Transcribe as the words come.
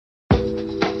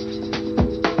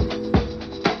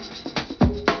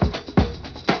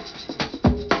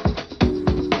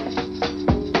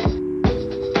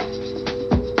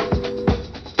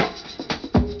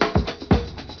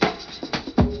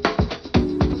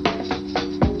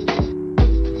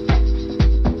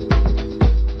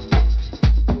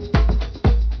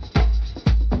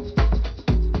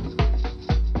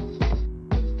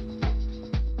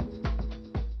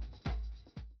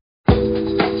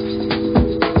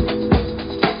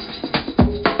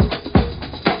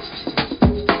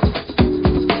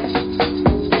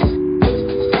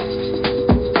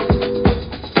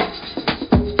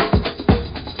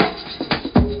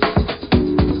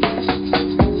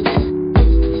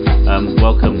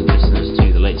Welcome, listeners,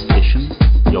 to the latest edition,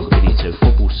 Yoga Benito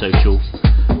Football Social.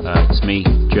 It's me,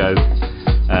 Joe,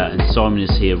 and Simon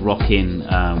is here rocking.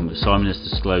 Simon has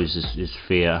disclosed his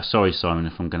fear. Sorry, Simon,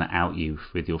 if I'm going to out you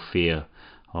with your fear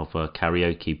of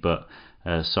karaoke, but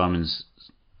Simon's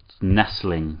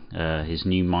nestling his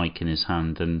new mic in his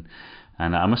hand, and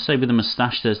I must say, with the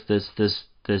moustache,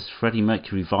 there's Freddie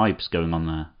Mercury vibes going on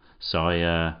there.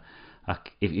 So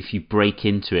if you break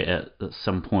into it at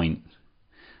some point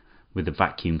with the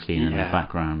vacuum cleaner in the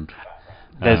background,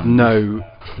 there's no.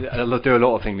 I'll do a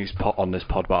lot of things on this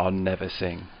pod, but I'll never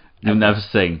sing. You'll never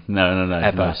sing? No.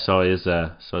 Ever. No, sorry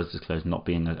to disclose, not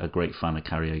being a great fan of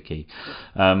karaoke.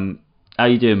 How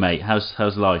you doing, mate?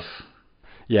 How's life?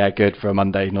 Yeah, good for a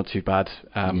Monday. Not too bad.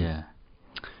 Yeah,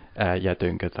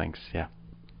 doing good. Thanks. Yeah.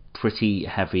 Pretty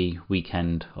heavy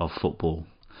weekend of football.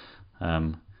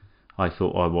 I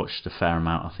thought I watched a fair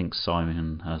amount. I think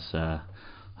Simon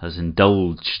has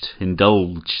indulged.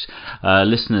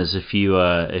 Listeners, if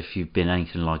you've been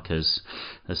anything like us,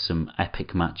 there's some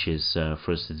epic matches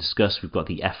for us to discuss. We've got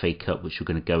the FA Cup, which we're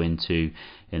going to go into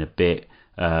in a bit.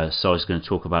 So I was going to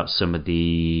talk about some of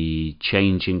the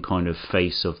changing kind of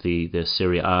face of the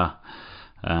Serie A,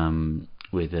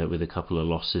 with a couple of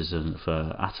losses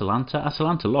for Atalanta.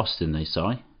 Atalanta lost, didn't they,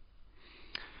 Si?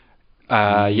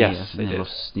 Yes, they did.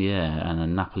 Lost, and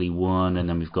then Napoli won, and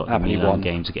then we've got Napoli the Milan won.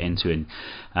 game to get into,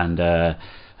 and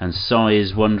Si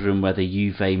is wondering whether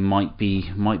Juve might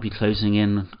be closing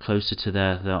in closer to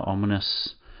their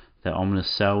ominous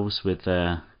selves with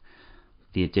the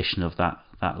addition of that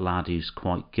lad who's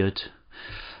quite good.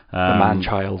 The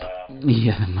man-child.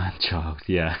 Yeah, the man-child,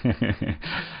 yeah.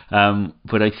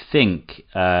 But I think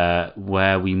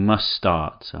where we must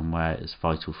start, and where it's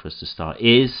vital for us to start,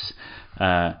 is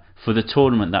for the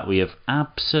tournament that we have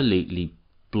absolutely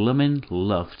bloomin'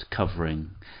 loved covering.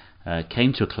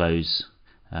 Came to a close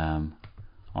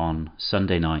on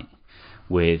Sunday night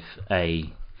with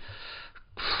I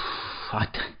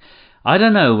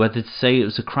don't know whether to say it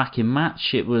was a cracking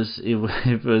match. It was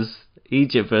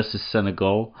Egypt versus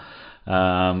Senegal,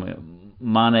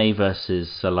 Mane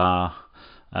versus Salah,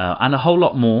 and a whole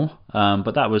lot more.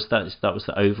 But that was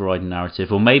the overriding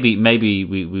narrative, or maybe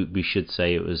we should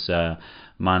say it was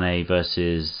Mane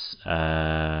versus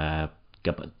I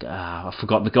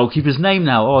forgot the goalkeeper's name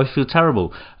now. Oh, I feel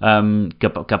terrible.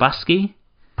 Gabaski.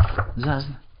 Is that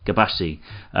Gabashi?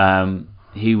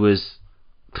 He was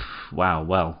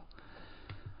wow.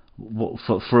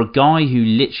 For a guy who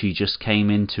literally just came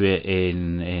into it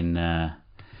in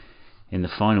the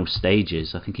final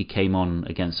stages, I think he came on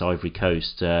against Ivory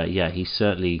Coast. He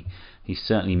certainly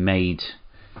made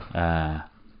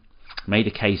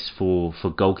a case for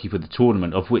goalkeeper of the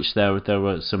tournament, of which there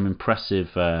were some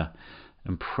impressive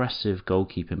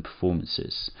goalkeeping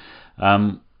performances.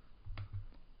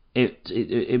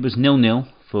 It was 0-0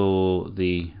 for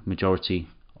the majority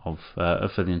for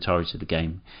the entirety of the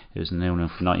game. It was 0-0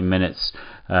 for 90 minutes.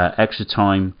 Extra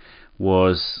time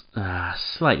was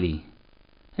slightly.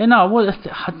 I'm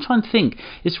trying to think.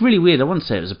 It's really weird. I wouldn't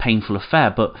say it was a painful affair,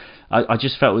 but I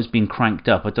just felt it was being cranked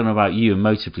up. I don't know about you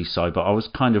emotively, Si, but I was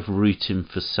kind of rooting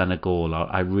for Senegal.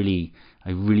 I really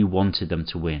wanted them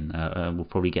to win. We'll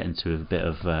probably get into a bit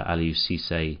of Aliou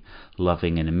Cisse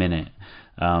loving in a minute.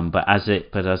 But as it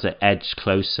edged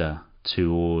closer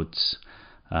towards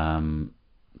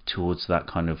that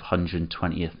kind of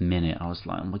 120th minute, I was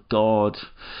like, oh my God,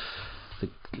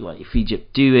 if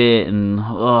Egypt do it, and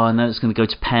I know it's going to go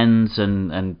to pens,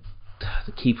 and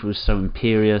the keeper was so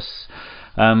imperious.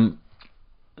 But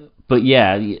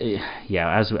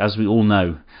as we all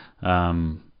know,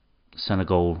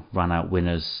 Senegal ran out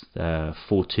winners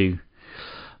 4-2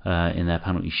 in their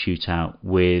penalty shootout,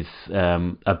 with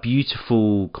a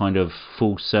beautiful kind of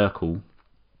full circle,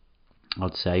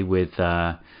 I'd say, with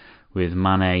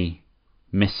Mane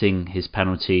missing his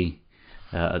penalty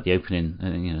at the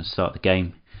opening, start of the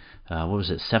game. What was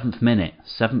it? 7th minute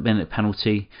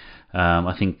penalty.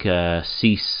 I think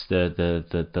Cisse,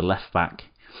 the left back,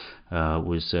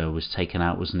 was taken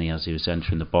out, wasn't he, as he was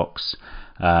entering the box,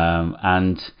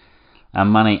 and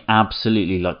Mane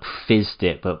absolutely fizzed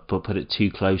it, but put it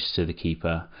too close to the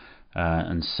keeper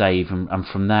and save, and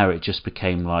from there it just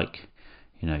became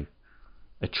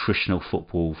attritional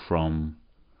football from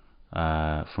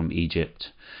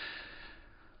Egypt.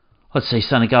 I'd say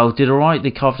Senegal did alright.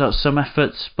 They carved out some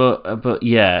efforts, but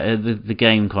the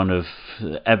game kind of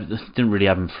didn't really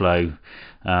ebb and flow.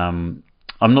 I'm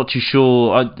not too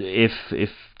sure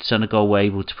if Senegal were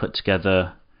able to put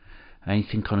together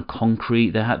anything kind of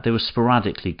concrete. They were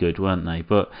sporadically good, weren't they?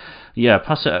 But yeah,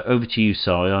 pass it over to you,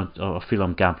 Si. I feel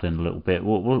I'm gabbling a little bit.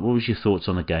 What was your thoughts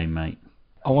on the game, mate?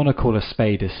 I want to call a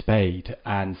spade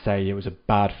and say it was a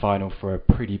bad final for a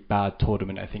pretty bad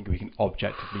tournament. I think we can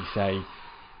objectively say.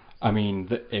 I mean,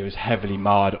 it was heavily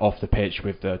marred off the pitch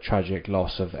with the tragic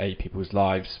loss of 8 people's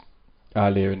lives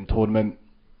earlier in the tournament,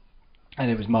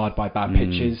 and it was marred by bad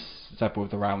pitches. Several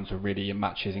of the rounds were really in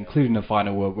matches, including the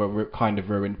final, were kind of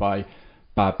ruined by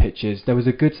bad pitches. There was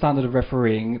a good standard of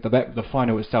refereeing. The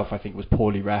final itself, I think, was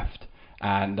poorly reffed,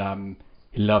 and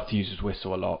he loved to use his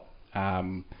whistle a lot.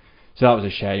 So that was a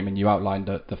shame, and you outlined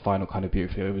the final kind of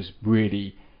beautifully. It was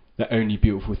really the only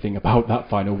beautiful thing about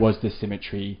that final was the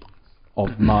symmetry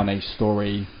of Mane's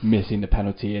story, missing the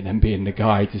penalty and then being the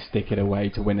guy to stick it away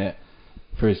to win it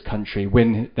for his country,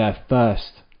 win their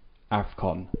first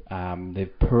AFCON.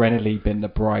 They've perennially been the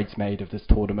bridesmaid of this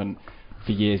tournament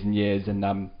for years and years,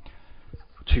 and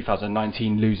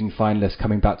 2019 losing finalists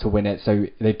coming back to win it. So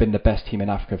they've been the best team in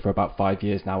Africa for about 5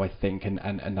 years now, I think,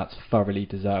 and that's thoroughly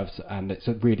deserved, and it's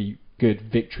a really good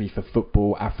victory for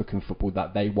football, African football,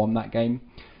 that they won that game.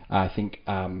 I think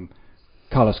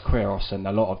Carlos Queiroz and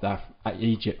a lot of their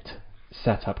Egypt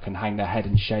setup can hang their head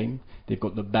in shame. They've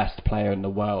got the best player in the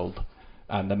world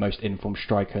and the most informed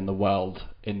striker in the world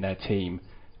in their team,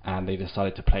 and they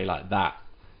decided to play like that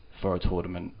for a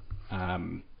tournament,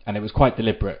 and it was quite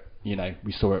deliberate. You know,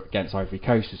 we saw it against Ivory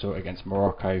Coast, we saw it against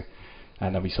Morocco,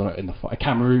 and then we saw it in the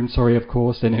Cameroon, of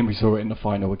course, and then we saw it in the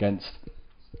final against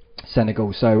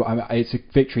Senegal. So it's a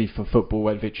victory for football,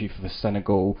 a victory for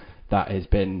Senegal that has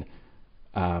been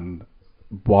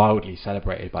wildly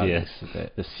celebrated by the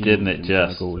scenes in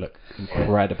Senegal look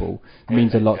incredible. It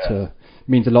means a lot to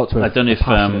I don't know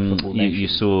if you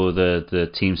saw the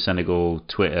Team Senegal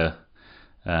Twitter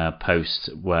post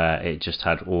where it just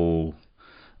had or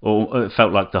it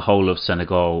felt like the whole of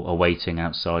Senegal are waiting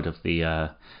outside of the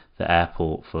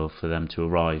airport for them to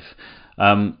arrive.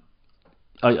 I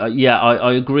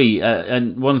agree.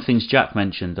 And one of the things Jack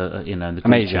mentioned, in the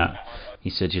group chat, he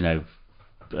said,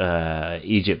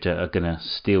 Egypt are going to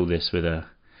steal this with a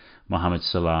Mohamed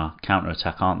Salah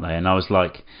counter-attack, aren't they? And I was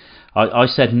like, I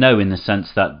said no, in the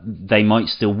sense that they might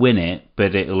still win it,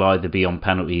 but it'll either be on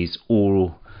penalties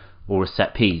or a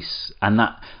set piece. And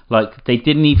that, like, they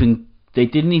didn't even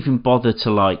bother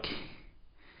to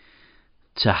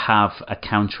have a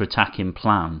counter-attacking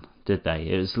plan, did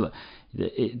they?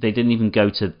 They didn't even go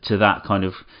to that kind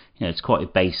of, it's quite a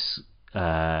base,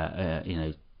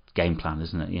 game plan,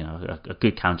 isn't it? A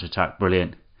good counter-attack,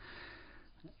 brilliant.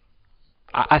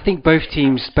 I think both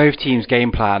teams'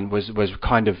 game plan was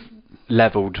kind of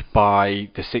levelled by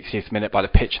the 60th minute by the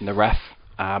pitch and the ref.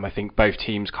 I think both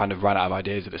teams kind of ran out of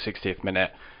ideas at the 60th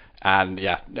minute, and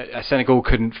Senegal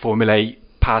couldn't formulate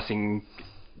passing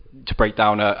to break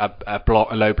down a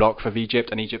low block for Egypt,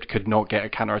 and Egypt could not get a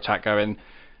counter attack going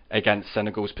against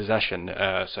Senegal's possession.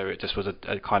 So it just was a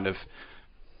kind of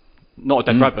not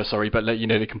a dead rubber, but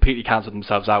they completely cancelled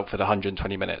themselves out for the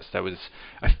 120 minutes. There was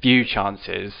a few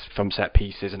chances from set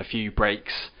pieces and a few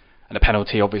breaks and a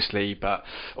penalty, obviously, but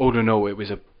all in all, it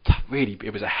was a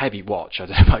heavy watch. I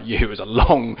don't know about you, it was a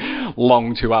long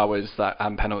 2 hours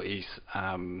and penalties.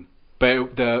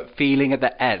 But the feeling at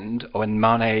the end when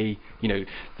Mane,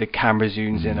 the camera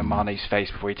zooms in on Mane's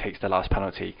face before he takes the last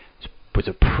penalty, was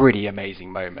a pretty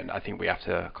amazing moment. I think we have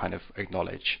to kind of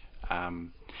acknowledge.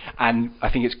 And I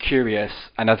think it's curious,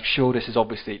 and I'm sure this is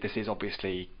obviously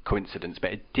coincidence,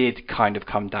 but it did kind of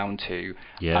come down to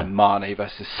a Mane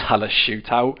versus Salah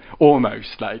shootout,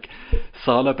 almost. Like,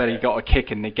 Salah barely got a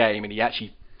kick in the game, and he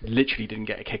actually literally didn't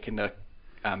get a kick in the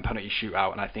penalty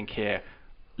shootout, and I think here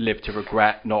lived to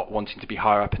regret not wanting to be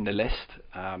higher up in the list.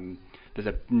 There's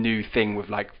a new thing with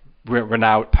like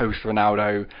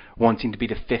post-Ronaldo wanting to be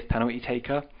the 5th penalty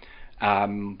taker,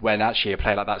 when actually a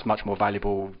player like that's much more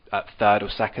valuable at 3rd or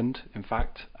 2nd, in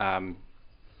fact.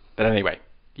 But anyway,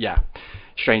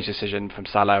 strange decision from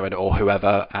Salah or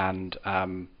whoever, and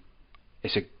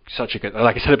it's such a good,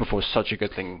 like I said before, such a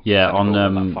good thing. Yeah, on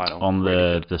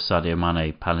the Sadio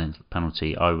Mane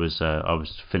penalty, I was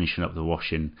finishing up the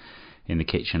washing in the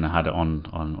kitchen. I had it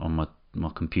on my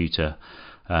computer,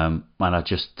 and I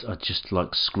just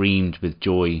like screamed with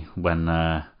joy when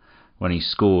he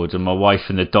scored, and my wife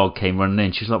and the dog came running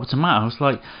in. She was like, "What's the matter?" I was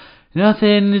like,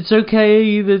 "Nothing, it's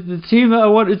okay. The team that I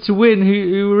wanted to win,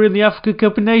 who were in the Africa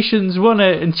Cup of Nations, won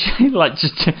it." And she like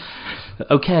just,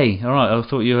 okay, all right. I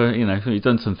thought you'd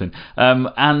done something.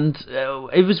 And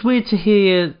it was weird to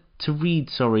read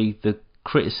the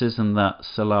criticism that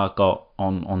Salah got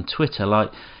on Twitter.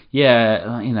 Like,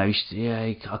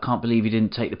 I can't believe he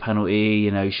didn't take the penalty.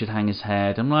 He should hang his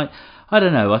head. I'm like, I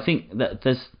don't know. I think that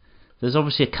there's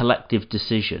obviously a collective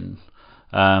decision.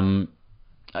 I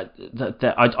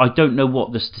don't know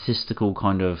what the statistical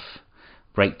kind of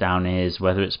breakdown is,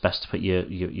 whether it's best to put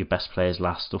your best players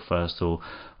last or first or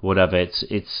whatever. It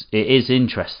is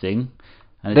interesting.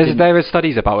 And there are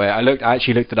studies about it. I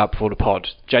actually looked it up before the pod.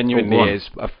 Genuinely, is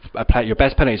your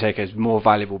best penalty taker is more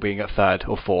valuable being at third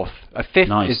or fourth. A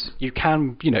fifth is the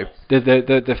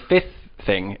fifth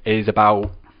thing is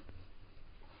about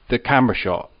the camera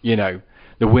shot. The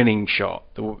winning shot,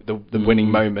 the winning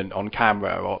moment on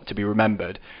camera or to be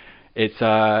remembered. It's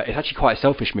actually quite a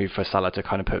selfish move for Salah to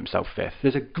kind of put himself fifth.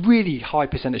 There's a really high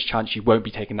percentage chance you won't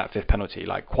be taking that fifth penalty.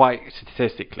 Like quite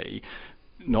statistically,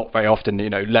 not very often,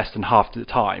 less than half the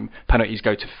time, penalties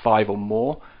go to 5 or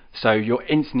more. So you're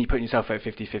instantly putting yourself at a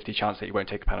 50-50 chance that you won't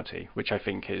take a penalty, which I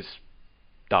think is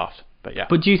daft. But yeah.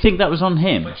 But do you think that was on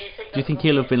him? Do you think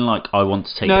he'll have been like, I want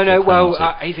to take? No. Well,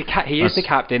 he is the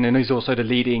captain and he's also the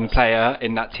leading player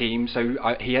in that team. So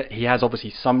he has obviously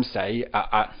some say.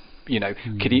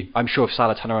 Could he? I'm sure if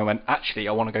Salah turned around and went, actually,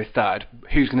 I want to go third.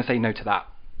 Who's going to say no to that?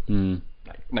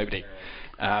 Like, nobody.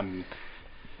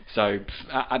 So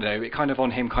I don't know. It kind of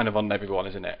on him, kind of on everyone,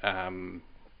 isn't it?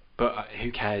 But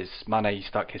who cares? Mane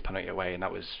stuck his penalty away, and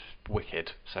that was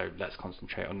wicked. So let's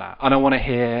concentrate on that. And I want to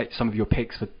hear some of your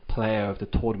picks for player of the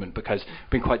tournament because I've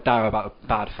been quite dour about a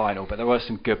bad final, but there were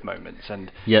some good moments,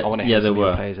 and I want to hear some of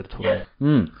your players of the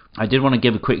tournament. I did want to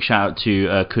give a quick shout out to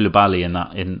Koulibaly in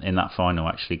that final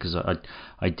actually, because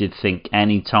I did think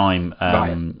any time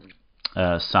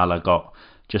Salah got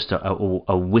just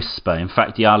a whisper. In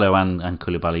fact, Diallo and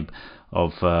Koulibaly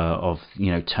of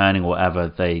turning or whatever,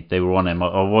 they were on him.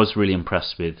 I was really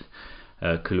impressed with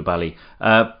Koulibaly.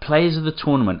 Players of the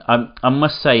tournament, I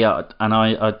must say, and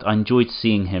I enjoyed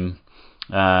seeing him.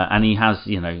 And he has,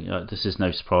 this is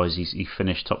no surprise. He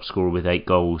finished top scorer with 8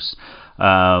 goals.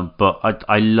 But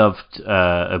I loved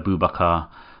Abubakar,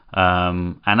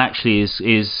 and actually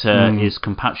his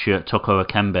compatriot Toko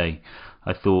Ekembe,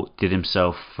 I thought did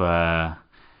himself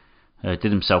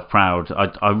proud.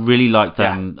 I really liked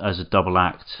them as a double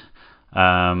act.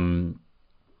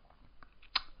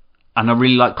 And I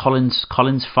really like Collins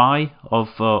Fye of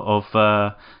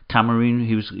Cameroon.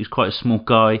 He was quite a small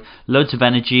guy, loads of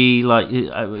energy. Energy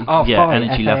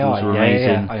levels were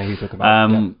amazing. I know who you're talking about.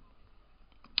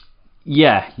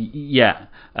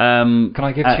 Can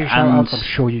I give 2 shout-outs? I'm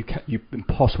sure you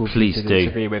impossible please to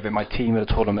disagree with. In my team of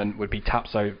the tournament would be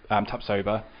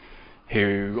Tapsoba,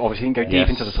 who obviously didn't go deep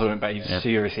into the tournament, but he's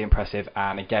seriously impressive.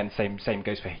 And again, same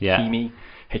goes for Hakimi. Yeah.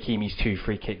 Hakimi's 2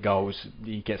 free kick goals.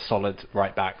 He gets solid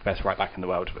right back, best right back in the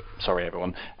world. Sorry,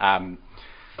 everyone.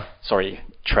 Sorry,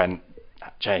 Trent,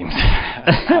 James,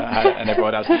 and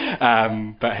everyone else.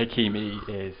 But Hakimi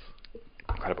is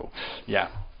incredible. Yeah,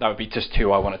 that would be just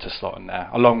 2 I wanted to slot in there,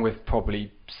 along with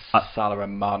probably Salah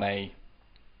and Mane.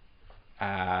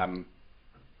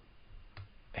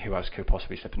 Who else could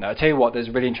possibly slip in there? I'll tell you what, there's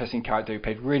a really interesting character who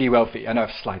played really well for... I know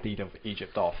I've slight lead of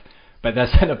Egypt off, but their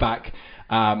centre-back,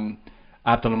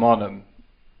 Abdulmonem,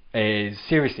 is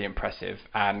seriously impressive,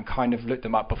 and kind of looked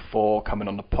him up before coming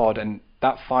on the pod, and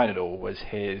that final was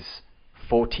his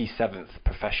 47th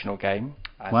professional game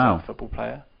as a football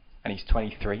player, and he's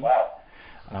 23.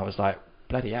 And I was like,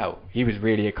 bloody hell, he was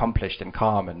really accomplished and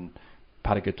calm and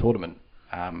had a good tournament.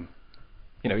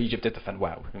 Egypt did defend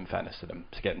well, in fairness to them,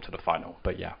 to get them to the final.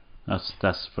 But yeah,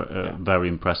 that's very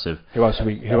impressive. Who else?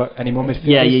 Any more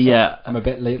midfielders? Yeah. I'm a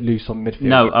bit loose on midfield.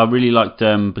 No, I really liked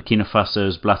Burkina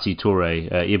Faso's Blati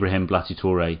Touré, Ibrahim Blati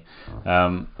Touré,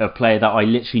 a player that I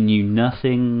literally knew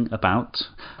nothing about,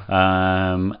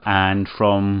 and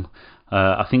from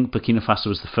I think Burkina Faso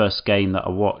was the first game that I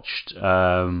watched,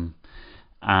 and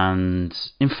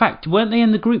in fact, weren't they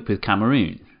in the group with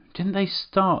Cameroon? Didn't they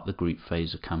start the group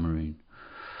phase of Cameroon?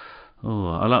 Oh,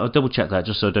 I'll double check that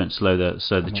just so I don't slow the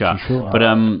chat. Sure. But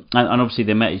and obviously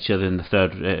they met each other in the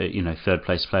third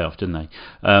place playoff, didn't they?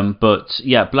 But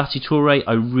yeah, Blati Touré,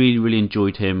 I really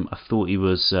enjoyed him. I thought he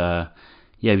was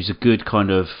he was a good kind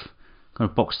of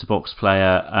box to box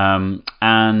player.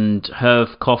 And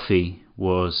Herve Coffey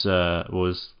was a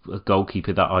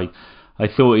goalkeeper that I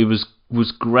thought he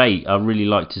was great. I really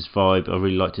liked his vibe. I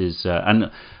really liked his and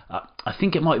I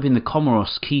think it might have been the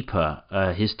Comoros keeper.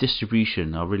 His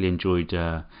distribution, I really enjoyed.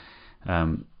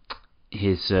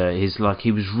 His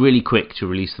he was really quick to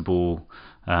release the ball.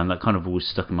 That kind of always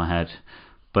stuck in my head.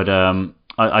 But I'm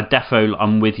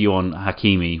with you on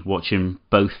Hakimi. Watching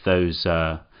both those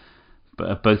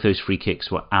free kicks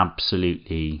were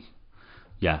absolutely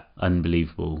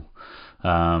unbelievable.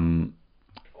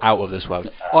 Out of this world.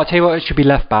 I'll tell you what, it should be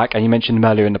left back, and you mentioned him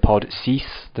earlier in the pod,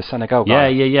 Cease, the Senegal guy.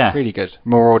 Yeah. Really good.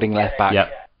 Marauding left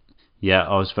back. Yeah,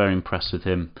 I was very impressed with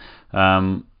him.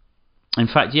 In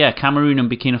fact, yeah, Cameroon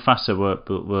and Burkina Faso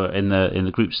were in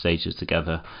the group stages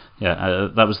together. Yeah,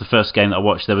 that was the first game that I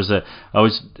watched.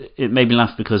 It made me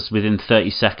laugh because within 30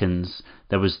 seconds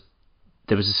there was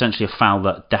essentially a foul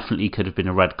that definitely could have been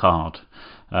a red card.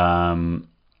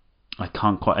 I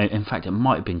can't quite. In fact, it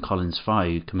might have been Collins Fire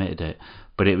who committed it,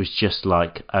 but it was just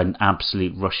like an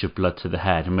absolute rush of blood to the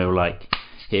head, and we were like,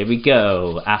 "Here we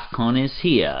go, AFCON is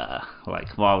here!"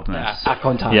 Like wildness. Yeah,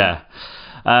 AFCON time. Yeah.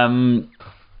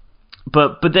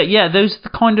 But those are the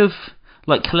kind of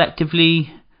like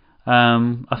collectively.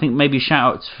 I think maybe a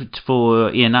shout out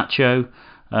for Iheanacho,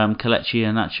 Kelechi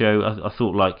Iheanacho. I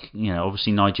thought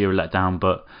obviously Nigeria let down,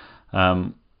 but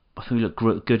I think we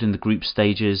looked good in the group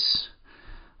stages.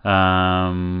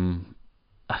 I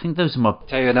think those are my.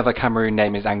 Tell you another Cameroon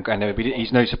name is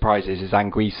he's no surprises. Is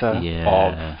Anguissa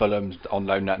of Fulham on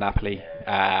loan at Napoli.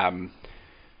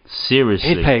 Seriously,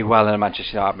 he'd play well in a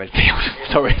Manchester United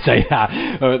midfield. Sorry to say that,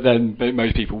 than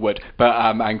most people would. But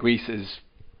Anguissa's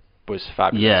was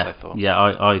fabulous. Yeah, I thought. Yeah,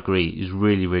 I agree. It was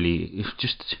really. It was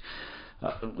just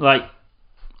like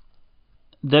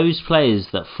those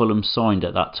players that Fulham signed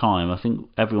at that time. I think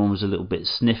everyone was a little bit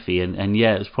sniffy, and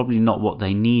yeah, it was probably not what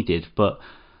they needed, but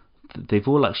they've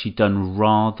all actually done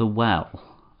rather well.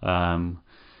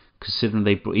 Considering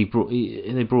they brought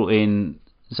in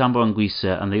Zambo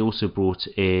Anguissa, and they also brought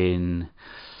in,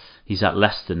 he's at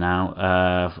Leicester now,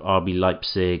 RB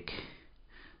Leipzig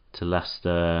to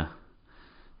Leicester.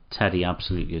 Teddy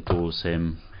absolutely adores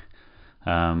him.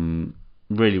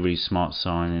 Really, really smart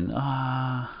signing.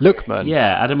 Lookman.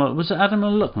 Yeah, was it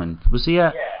Ademola Lookman? Was he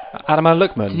Ademola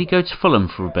Lookman. Did he go to Fulham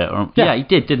for a bit? Yeah, he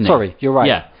did, didn't he? Sorry, you're right.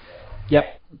 Yeah.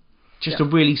 Yep. Just a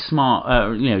really smart,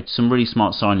 some really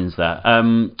smart signings there.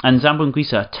 And Zambo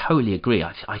Anguissa, I totally agree.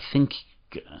 I think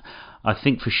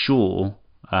for sure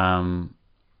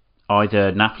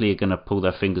either Napoli are going to pull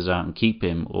their fingers out and keep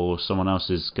him, or someone else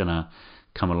is going to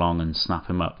come along and snap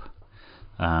him up.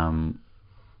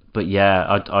 But yeah,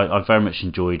 I very much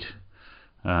enjoyed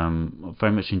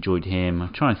him.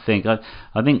 I'm trying to think. I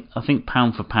think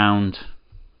pound for pound,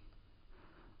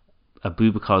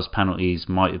 Abubakar's penalties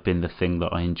might have been the thing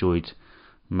that I enjoyed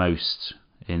most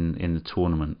in the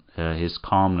tournament. His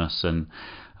calmness, and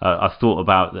I thought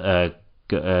about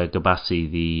Gabassi,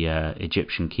 the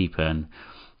Egyptian keeper, and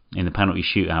in the penalty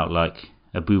shootout, like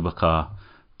Abubakar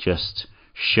just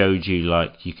showed you,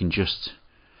 like, you can just,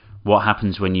 what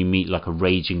happens when you meet like a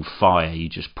raging fire, you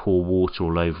just pour water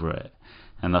all over it.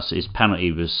 And that's his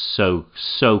penalty was so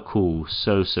cool,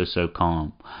 so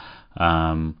calm.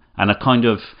 And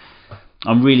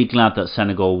I'm really glad that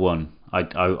Senegal won.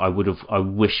 I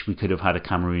wish we could have had a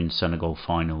Cameroon Senegal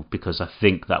final, because I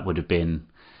think that would have been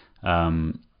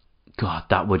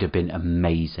that would have been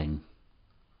amazing,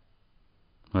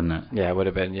 wouldn't it? Yeah, it would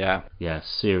have been. Yeah. Yeah,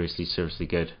 seriously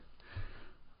good.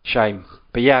 Shame,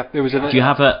 but yeah, it was. Do you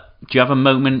have a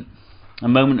moment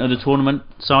of the tournament,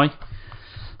 Si?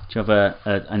 Do you have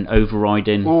an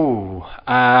overriding?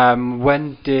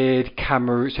 When did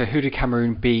Cameroon? So who did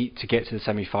Cameroon beat to get to the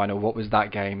semi-final? What was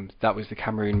that game? That was the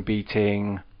Cameroon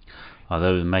beating. Oh,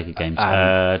 those were mega games.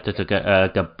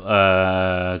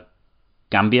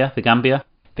 Gambia.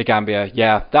 The Gambia,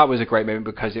 yeah, that was a great moment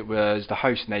because it was the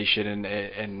host nation,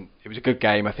 and it was a good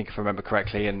game, I think, if I remember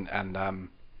correctly, and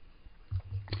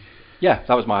yeah,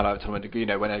 that was my highlight tournament. You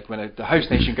know, when the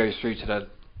host nation goes through to the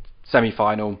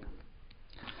semi-final,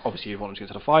 obviously you want to go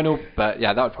to the final, but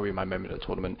yeah, that would probably be my moment of the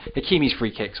tournament. Hakimi's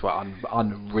free kicks were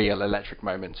unreal, electric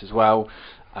moments as well,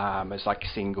 as like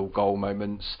single goal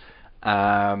moments.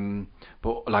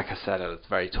 But like I said, at the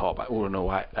very top, all in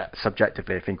all,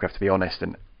 subjectively, I think we have to be honest,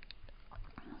 and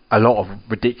a lot of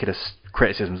ridiculous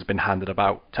criticisms have been handed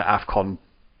about to AFCON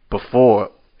before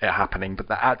it happening, but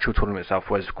the actual tournament itself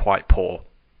was quite poor,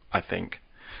 I think,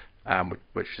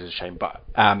 which is a shame. But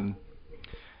how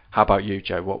about you,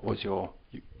 Joe? What was your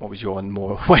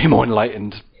way more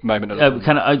enlightened moment?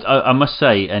 I must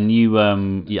say, and you,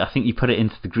 I think you put it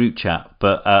into the group chat,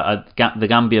 but the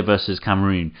Gambia versus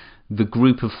Cameroon, the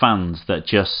group of fans that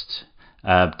just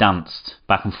danced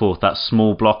back and forth, that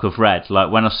small block of red. Like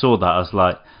when I saw that, I was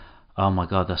like, oh my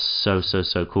god, that's so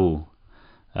cool.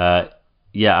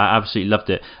 Yeah, I absolutely loved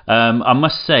it. I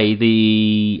must say,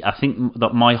 I think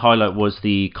that my highlight was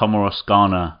the Comoros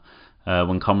Ghana,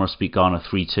 when Comoros beat Ghana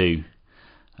 3-2.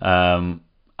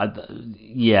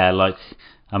 Yeah, like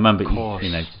I remember,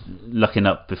 looking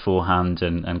up beforehand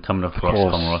and coming across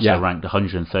Comoros. Yeah. They're ranked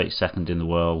 132nd in the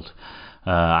world.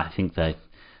 I think they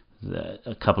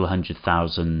a couple of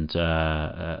 100,000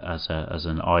 as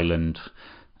an island,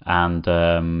 and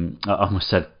I almost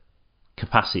said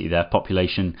capacity there,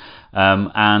 population,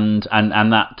 and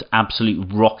that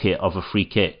absolute rocket of a free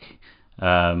kick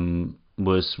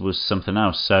was something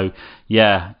else. So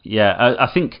I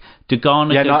think did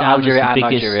Ghana go down Algeria as and the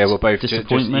biggest Nigeria were both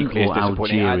disappointment, just equally or as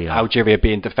disappointing. Algeria? Algeria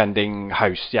being defending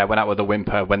hosts, went out with a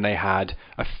whimper when they had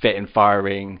a fit and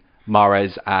firing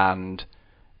Mahrez and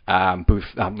not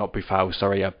Boufal,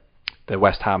 sorry, the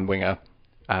West Ham winger.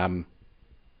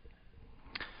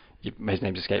 His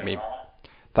name's escaped me.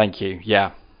 Thank you.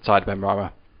 Yeah, Said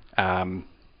Benrahma.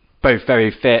 Both very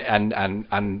fit and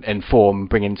in form,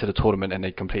 bringing into the tournament, and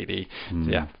they completely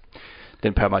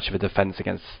didn't put much of a defence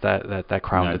against their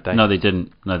crown, did they? No, they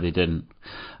didn't.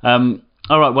 All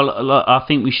right, well, I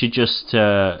think we should just.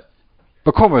 But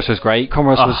Comoros was great.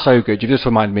 Comoros was so good. You just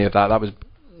reminded me of that. That was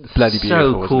bloody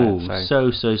beautiful. So cool. Wasn't it?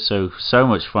 So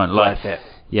much fun. Worth it.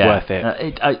 Yeah, worth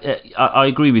it. I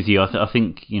agree with you. I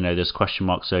think there's question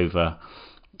marks over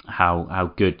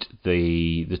how good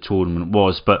the tournament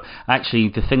was, but actually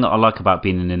the thing that I like about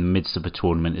being in the midst of a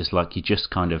tournament is like you just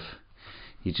kept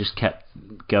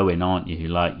going, aren't you?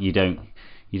 Like you don't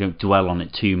dwell on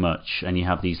it too much, and you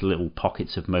have these little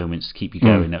pockets of moments to keep you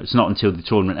going. It's not until the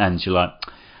tournament ends you're like,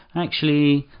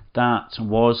 actually that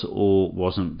was or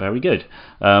wasn't very good,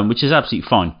 which is absolutely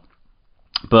fine.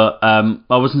 But I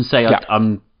was going to say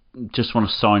I'm just want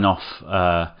to sign off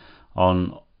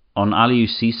on Aliou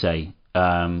Cisse.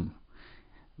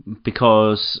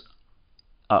 Because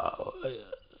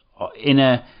in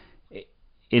a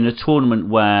tournament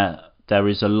where there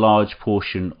is a large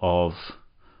portion of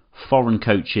foreign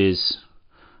coaches,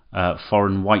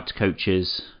 foreign white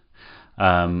coaches,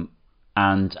 and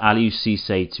Aliou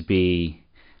Cisse to be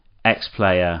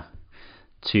ex-player,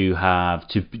 to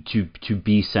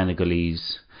be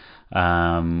Senegalese,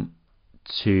 I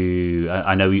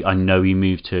know he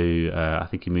moved to I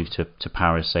think he moved to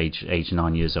Paris age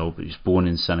 9 years old, but he was born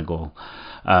in Senegal,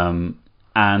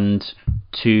 and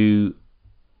to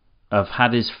have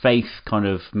had his faith kind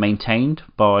of maintained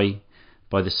by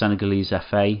the Senegalese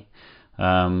FA,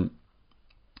 and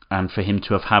for him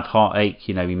to have had heartache,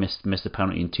 he missed the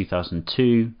penalty in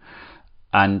 2002,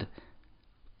 and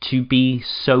to be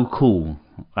so cool.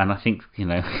 And I think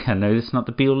I know it's not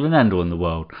the be all and end all in the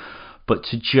world, but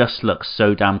to just look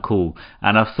so damn cool.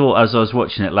 And I thought as I was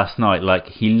watching it last night, like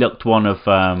he looked like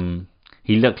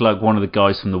one of the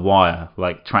guys from The Wire,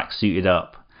 like tracksuited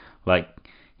up. Like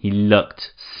he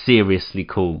looked seriously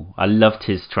cool. I loved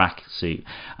his tracksuit,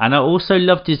 and I also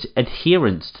loved his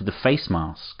adherence to the face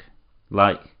mask.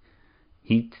 Like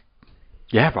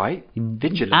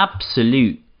vigilant.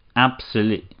 Absolute.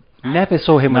 Never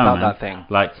saw him without that thing.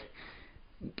 Like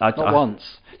not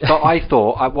once. So I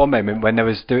thought at one moment when they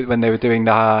were doing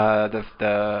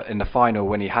the in the final,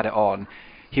 when he had it on,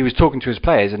 he was talking to his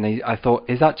players, and I thought,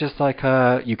 is that just like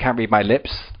a "you can't read my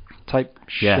lips" type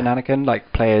shenanigan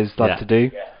like players love to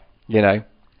do? Yeah,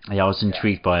 I was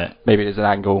intrigued by it. Maybe it's an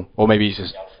angle, or maybe he's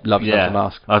just loves the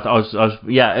mask. I was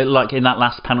like in that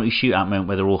last penalty shootout moment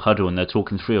where they're all huddled and they're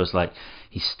talking through. I was like,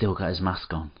 he's still got his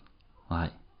mask on,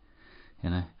 like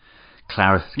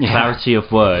clarity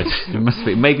of words. It must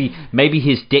be maybe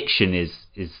his diction is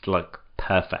like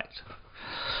perfect.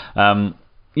 All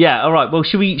right. Well,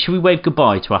 should we wave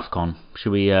goodbye to AFCON?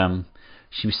 Should we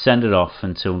send it off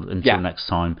until next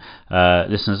time?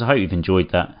 Listeners, I hope you've enjoyed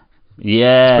that.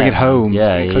 Yeah, let's bring it home.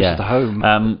 Closer to home.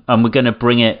 And we're going to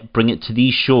bring it to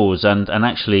these shores, and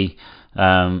actually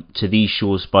to these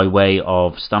shores by way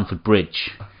of Stamford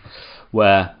Bridge,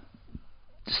 where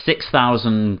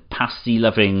 6,000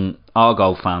 pasty-loving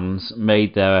Argyle fans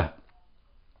made their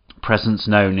presence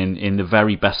known in the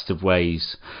very best of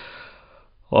ways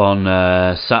on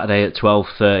Saturday at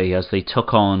 12:30 as they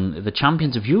took on the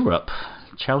champions of Europe,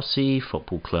 Chelsea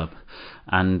Football Club.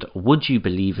 And would you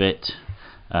believe it,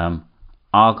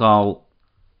 Argyle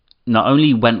not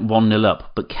only went 1-0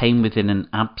 up, but came within an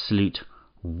absolute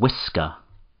whisker.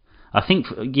 I think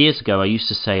years ago I used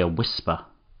to say a whisper.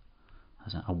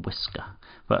 A whisker,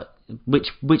 but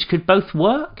which could both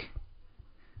work.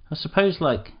 I suppose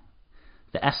like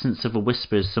the essence of a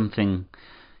whisper is something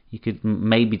you could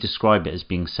maybe describe it as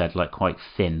being said like quite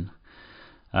thin.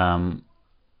 But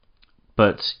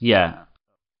yeah,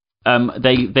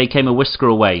 they came a whisker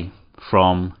away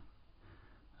from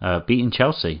beating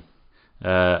Chelsea.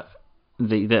 They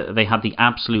had the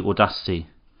absolute audacity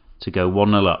to go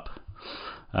 1-0 up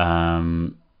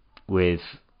with.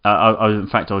 In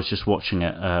fact, I was just watching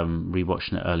it,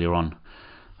 rewatching it earlier on,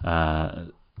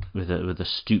 with a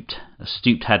stooped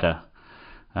header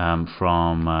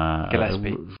from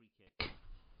Gillespie.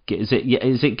 Is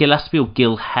it Gillespie or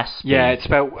Gillespie? Yeah, it's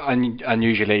spelled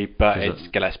unusually, but it's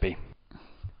Gillespie.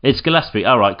 It's Gillespie.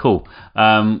 All right, cool.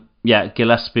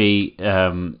 Gillespie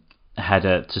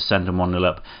header to send them 1-0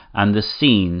 up, and the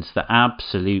scenes, the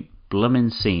absolute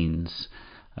blooming scenes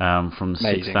from the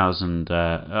Amazing. 6,000.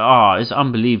 It's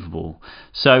unbelievable.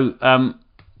 So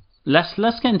let's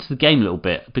get into the game a little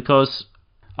bit, because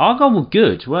Argyle were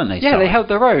good, weren't they? Yeah, they held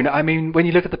their own. I mean, when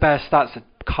you look at the Bears' stats that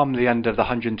come the end of the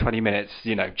 120 minutes,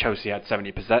 Chelsea had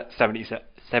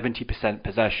 70%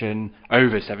 possession,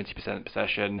 over 70%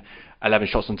 possession, 11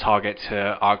 shots on target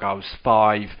to Argyle's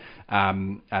 5,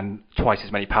 and twice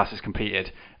as many passes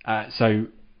completed. So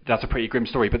that's a pretty grim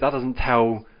story, but that doesn't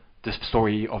tell the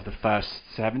story of the first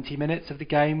 70 minutes of the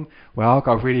game, where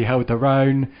Argyle really held their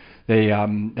own. They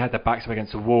had their backs up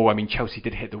against the wall. I mean, Chelsea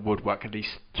did hit the woodwork at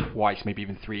least twice, maybe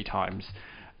even 3 times.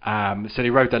 So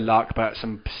they rode their luck, but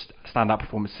some standout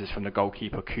performances from the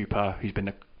goalkeeper Cooper, who's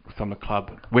been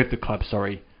with the club,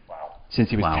 since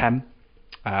he was 10.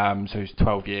 So he's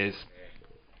 12 years.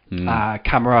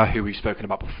 Camara, who we've spoken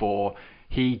about before,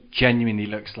 he genuinely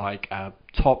looks like a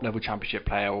top-level Championship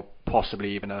player, or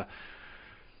possibly even a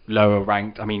lower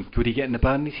ranked. I mean, would he get in the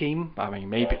Burnley team? I mean,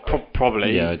 maybe,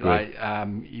 probably. Yeah, I agree. Right?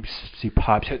 He was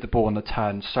superb. Hit the ball on the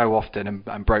turn so often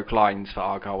and broke lines for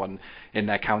Argyle in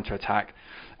their counter-attack.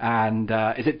 And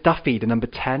is it Duffy, the number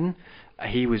 10?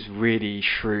 He was really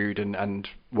shrewd and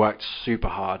worked super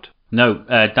hard. No,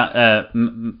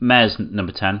 Mayor's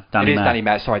number 10. Danny Mayor. Danny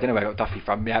Mayor. Sorry, I don't know where I got Duffy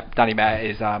from. Yeah, Danny Mayor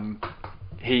is.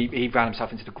 He ran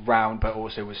himself into the ground, but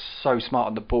also was so smart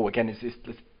on the ball. Again, his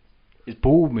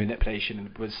ball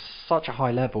manipulation was such a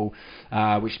high level,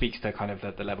 which speaks to kind of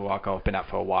the level Argyle have been at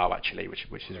for a while, actually, which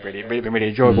has really been really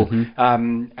enjoyable.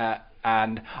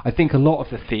 And I think a lot of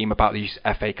the theme about these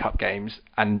FA Cup games,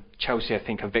 and Chelsea, I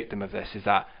think, are victim of this, is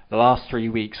that the last 3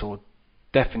 weeks, or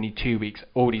definitely 2 weeks,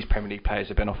 all these Premier League players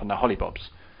have been off on their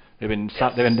hollybobs. They've been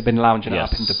lounging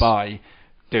up in Dubai,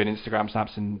 doing Instagram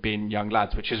snaps and being young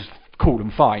lads, which is cool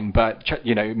and fine. But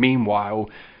meanwhile,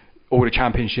 all the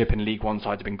Championship and League One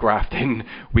sides have been grafting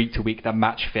week to week. They're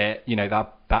match fit, they're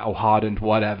battle hardened,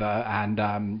 whatever.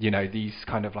 And these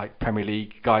kind of like Premier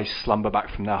League guys slumber back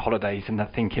from their holidays and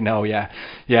they're thinking, oh yeah,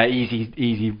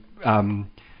 easy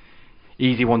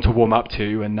one to warm up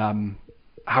to. And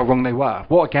how wrong they were.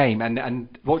 What a game. And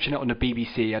watching it on the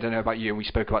BBC, I don't know about you, and we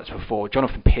spoke about this before,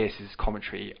 Jonathan Pearce's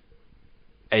commentary,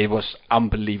 it was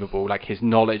unbelievable. Like, his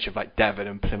knowledge of like Devon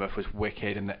and Plymouth was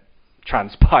wicked, and it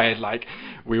transpired like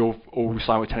we all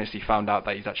simultaneously found out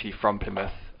that he's actually from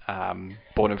Plymouth,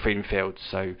 born in Freedom Fields.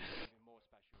 So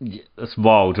that's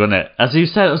wild, wasn't it? As you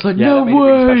said, I was like, yeah, no that made way. It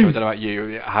really special. I don't know about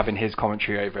you, having his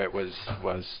commentary over it was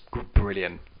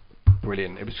brilliant.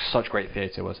 It was such great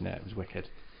theatre, wasn't it? It was wicked.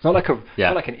 Felt like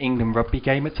an England rugby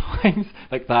game at times,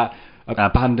 like that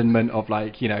abandonment of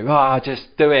like,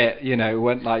 just do it,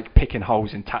 weren't like picking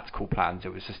holes in tactical plans.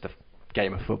 It was just a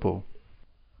game of football.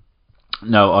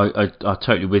 No, I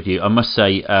totally with you. I must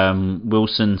say,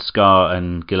 Wilson, Scar,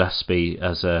 and Gillespie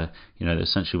as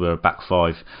essentially were a back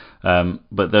 5,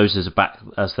 but those as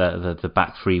the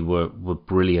back 3 were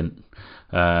brilliant.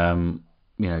 To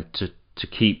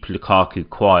keep Lukaku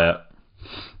quiet.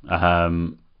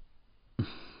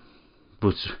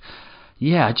 Was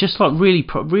just like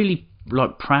really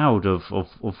like proud of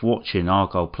watching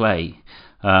Argyle play.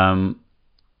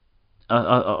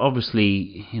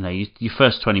 Obviously, your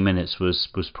first 20 minutes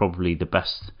was probably the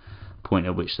best point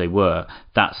at which they were.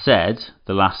 That said,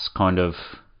 the last kind of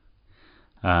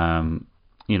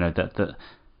that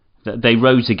they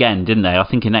rose again, didn't they? I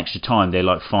think in extra time they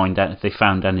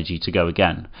found energy to go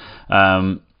again.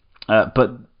 But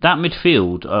that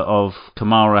midfield of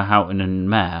Kamara, Houghton, and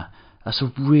Mayer, that's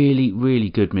a really, really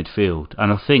good midfield.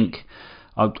 And I think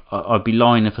I'd be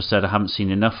lying if I said I haven't seen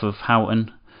enough of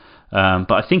Houghton.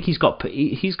 But I think he's got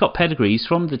pedigree. He's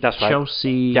from the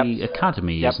Chelsea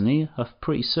Academy, isn't he? I'm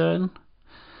pretty certain.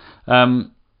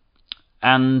 And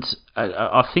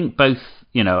I think both,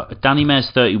 Danny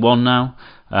Mayer's 31 now.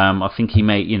 I think he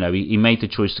made the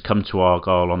choice to come to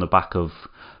Argyle on the back of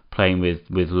playing with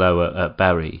Lower at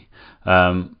Bury.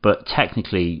 But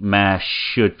technically, Mayer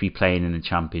should be playing in the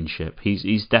Championship.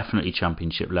 He's definitely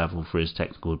Championship level for his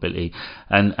technical ability,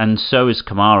 and so is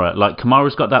Kamara. Like,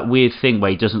 Kamara's got that weird thing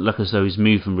where he doesn't look as though he's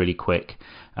moving really quick,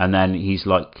 and then he's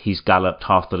galloped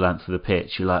half the length of the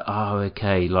pitch. You're like, oh,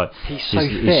 okay, like he's so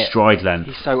fit. His stride length.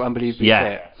 He's so unbelievably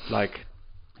fit. Like,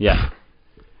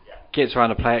 gets around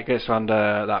the play, gets around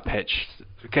that pitch.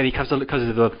 Again, because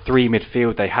of the 3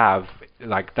 midfield they have.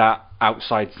 Like, that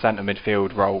outside centre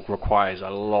midfield role requires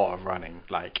a lot of running.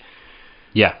 Like,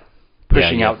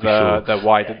 pushing out the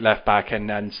wide left back, and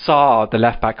Sarr, the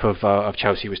left back of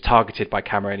Chelsea, was targeted by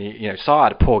Cameron. Sarr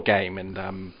had a poor game, and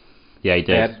he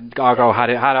did. Argyle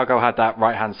had that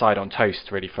right hand side on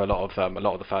toast really for a lot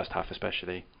of the first half,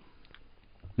 especially.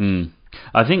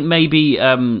 I think maybe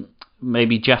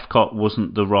maybe Jeffcott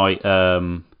wasn't the right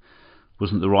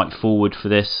forward for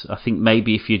this. I think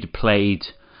maybe if you'd played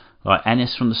like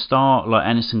Ennis from the start, like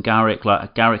Ennis and Garrick,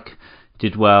 like Garrick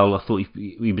did well. I thought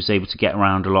he was able to get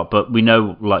around a lot, but we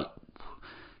know, like,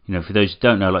 you know, for those who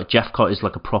don't know, like Jeffcott is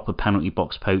like a proper penalty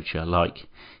box poacher. Like,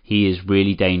 he is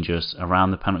really dangerous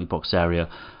around the penalty box area,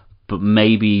 but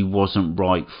maybe wasn't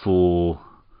right for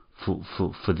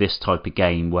this type of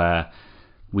game where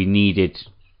we needed,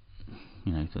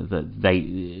 you know, they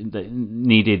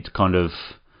needed kind of.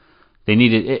 They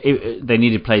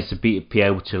needed players to be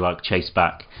able to like chase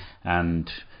back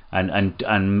and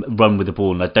run with the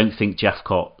ball, and I don't think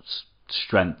Jeffcott's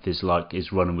strength is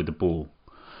running with the ball.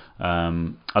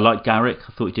 I like Garrick.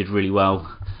 I thought he did really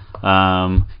well.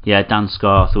 Dan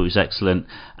Scarr, I thought he was excellent,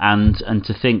 and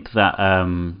to think that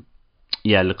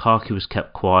Lukaku was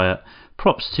kept quiet.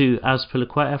 Props to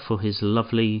Azpilicueta for his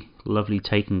lovely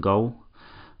taken goal.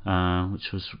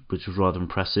 Which was rather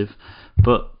impressive,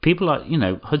 but people like, you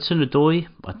know, Hudson-Odoi,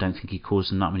 I don't think he caused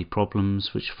them that many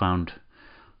problems, which I found,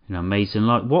 you know, amazing.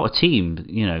 Like, what a team,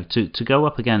 you know, to go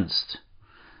up against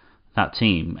that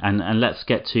team, and let's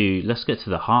get to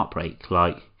the heartbreak.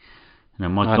 Like, you know,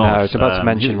 my God, I was about to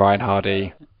mention Ryan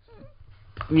Hardy.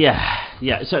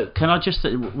 Yeah. So can I just,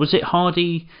 was it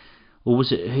Hardy, or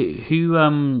was it who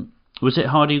was it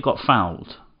Hardy who got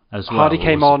fouled? As well, Hardy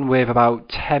came on with about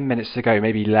 10 minutes to go,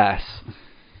 maybe less.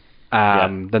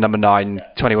 The number 9,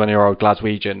 21-year-old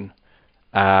Glaswegian.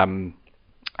 I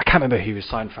can't remember who he was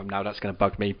signed from now. That's going to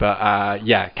bug me. But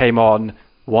came on,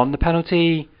 won the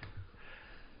penalty.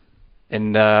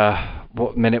 In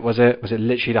what minute was it? Was it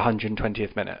literally the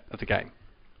 120th minute of the game?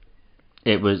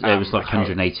 It was like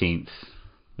 118th.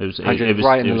 It was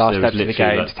right in the last steps of the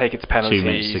game, like, to take it to penalty. 2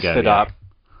 minutes to go, stood up.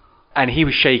 And he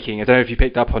was shaking. I don't know if you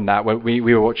picked up on that. When we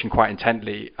were watching quite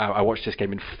intently. I watched this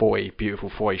game in Foy, beautiful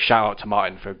Foy. Shout out to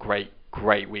Martin for a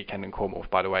great weekend in Cornwall,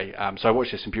 by the way. So I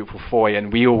watched this in beautiful Foy,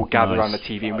 and we all gathered around the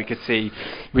TV, and we could see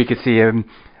him.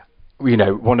 You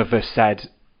know, one of us said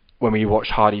when we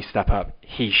watched Hardy step up,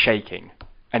 he's shaking,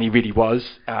 and he really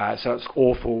was. So it's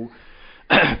awful.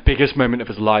 Biggest moment of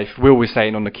his life. Will was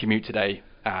saying on the commute today.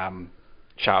 Shout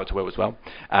out to Will as well.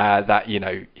 That, you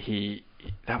know,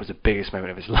 that was the biggest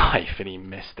moment of his life, and he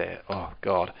missed it. Oh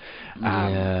God.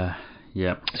 Yeah.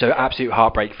 So absolute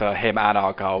heartbreak for him and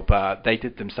Argyle, but they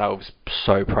did themselves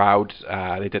so proud.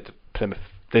 They did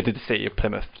the city of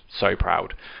Plymouth so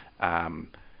proud. And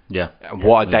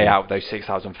what a day out those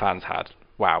 6,000 fans had.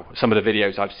 Wow. Some of the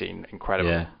videos I've seen,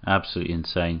 incredible. Yeah, absolutely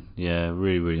insane. Yeah,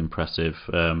 really, really impressive.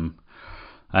 And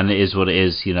it is what it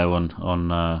is, you know,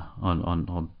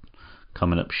 on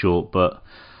coming up short, but.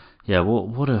 Yeah,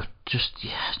 what a just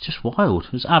wild.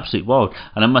 It was absolutely wild,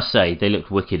 and I must say they looked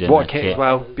wicked in what their kit as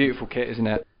well. Beautiful kit, isn't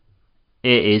it?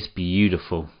 It is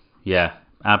beautiful. Yeah,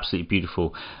 absolutely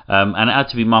beautiful. And it had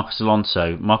to be Marcus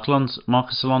Alonso.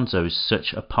 Marcus Alonso is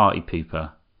such a party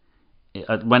pooper. He's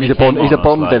a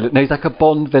Bond villain. No, he's like a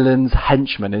Bond villain's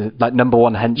henchman. Is like number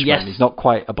one henchman. Yes. He's not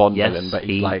quite a Bond villain, but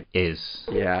he's is.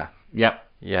 Yeah. Yep.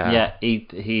 Yeah. Yeah,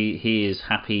 he is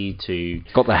happy to.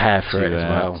 Got the hair for it as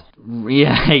well.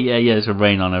 Yeah. It's a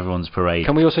rain on everyone's parade.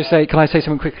 Can I say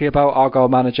something quickly about Argyle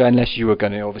manager? Unless you were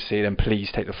going to, obviously, then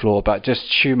please take the floor. But just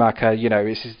Schumacher, you know,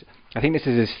 I think this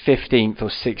is his 15th or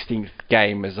 16th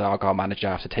game as Argyle manager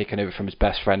after taking over from his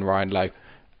best friend Ryan Lowe.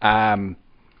 And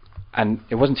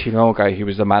it wasn't too long ago he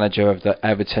was the manager of the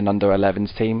Everton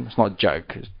under-11s team. It's not a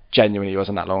joke. It genuinely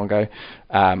wasn't that long ago.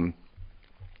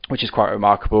 Which is quite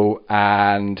remarkable,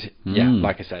 and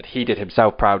like I said, he did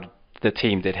himself proud, the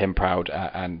team did him proud,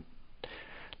 and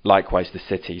likewise the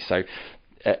city. So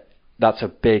that was a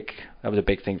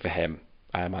big thing for him,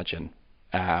 I imagine.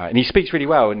 And he speaks really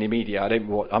well in the media.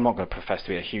 I'm not going to profess to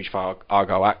be a huge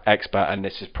Argyle expert, and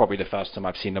this is probably the first time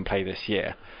I've seen them play this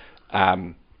year.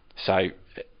 So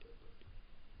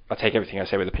I take everything I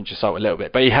say with a pinch of salt a little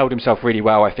bit, but he held himself really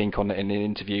well, I think, in the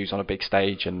interviews on a big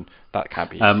stage, and that can't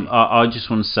be easy. I just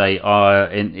want to say,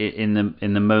 in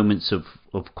the moments of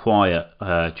quiet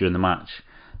during the match,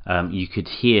 you could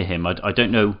hear him. I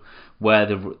don't know where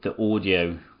the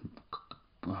audio,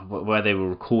 where they were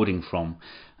recording from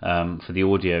for the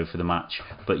audio for the match,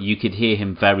 but you could hear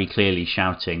him very clearly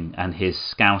shouting, and his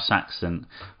Scouse accent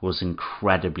was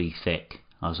incredibly thick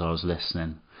as I was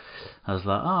listening. I was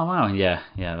like, oh wow, yeah,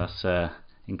 that's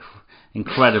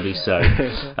incredibly so.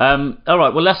 All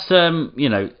right, well let's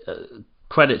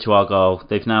credit to Argyle.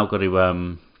 They've now got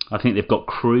to. I think they've got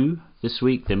Crewe this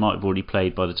week. They might have already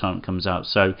played by the time it comes out.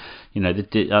 So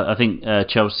I think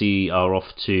Chelsea are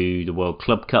off to the World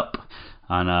Club Cup,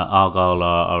 and Argyle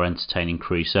are entertaining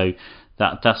Crewe. So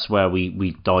that's where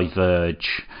we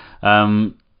diverge.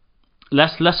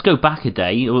 let's go back a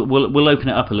day. We'll open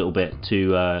it up a little bit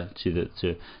to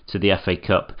the FA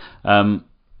Cup.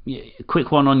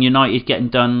 Quick one on United getting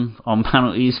done on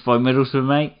penalties by Middlesbrough,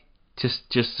 mate.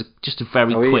 Just a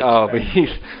very quick.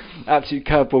 Absolute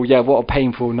curveball. Yeah, what a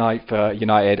painful night for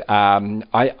United.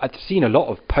 I've seen a lot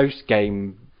of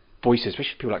post-game voices,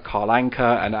 especially people like Carl Anker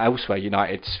and elsewhere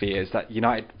United spheres, that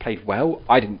United played well.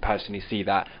 I didn't personally see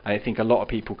that, and I think a lot of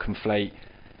people conflate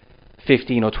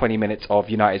 15 or 20 minutes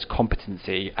of United's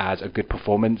competency as a good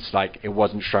performance. Like, it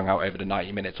wasn't strung out over the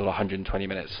 90 minutes or 120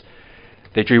 minutes.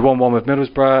 They drew 1-1 with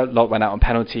Middlesbrough. Lot went out on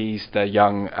penalties. The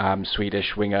young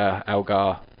Swedish winger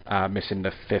Elgar missing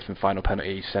the fifth and final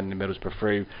penalty, sending Middlesbrough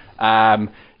through.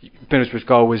 Middlesbrough's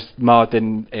goal was marred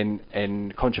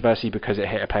in controversy because it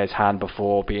hit a player's hand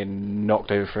before being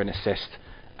knocked over for an assist.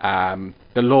 The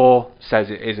law says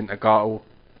it isn't a goal.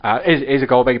 Is a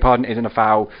goal, beg your pardon, isn't a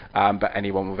foul, but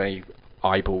anyone with any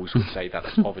eyeballs would say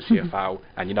that's obviously a foul.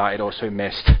 And United also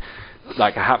missed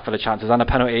like a hatful of chances and a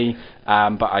penalty,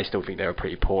 but I still think they were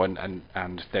pretty poor, and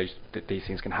these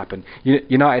things can happen.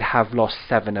 United have lost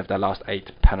 7 of their last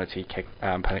 8 penalty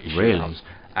shootouts.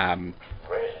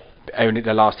 Only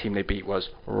the last team they beat was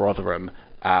Rotherham,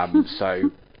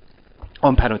 so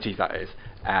on penalties, that is.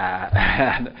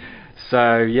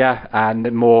 So yeah,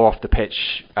 and more off the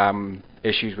pitch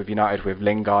issues with United, with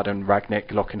Lingard and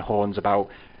Rangnick locking horns about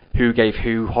who gave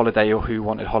who holiday or who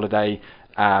wanted holiday.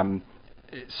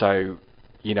 So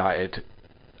United,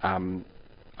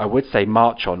 I would say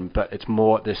march on, but it's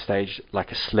more at this stage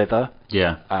like a slither.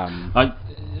 Yeah. I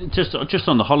just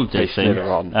on the holiday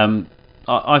thing.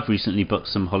 I've recently booked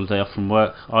some holiday off from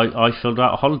work. I filled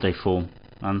out a holiday form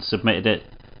and submitted it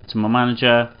to my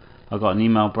manager. I got an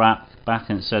email back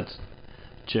and it said,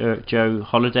 Joe,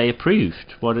 holiday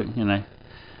approved. What, you know,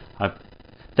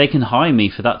 they can hire me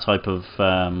for that type of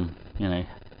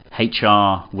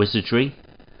HR wizardry.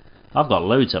 I've got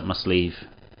loads up my sleeve.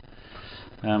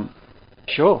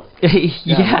 Sure.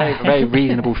 Yeah. Very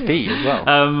reasonable fee as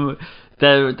well.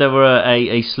 There were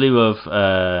a slew of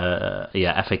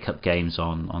FA Cup games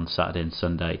on Saturday and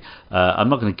Sunday. I'm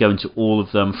not going to go into all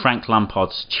of them. Frank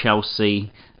Lampard's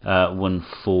Chelsea won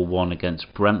 4-1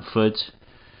 against Brentford.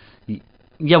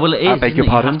 Yeah, well, it is. I beg your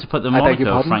pardon? You have to put the moniker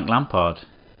of Frank Lampard.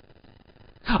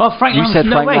 Oh, You said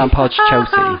Frank Lampard's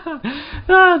Chelsea.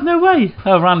 No way.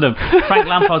 Oh, random. Frank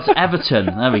Lampard's Everton.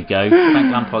 There we go.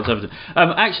 Frank Lampard's Everton.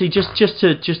 Actually, just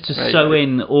to sew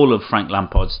in all of Frank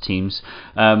Lampard's teams,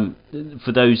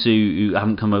 for those who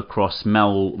haven't come across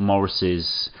Mel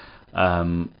Morris's,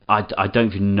 I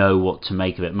don't even know what to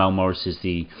make of it. Mel Morris is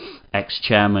the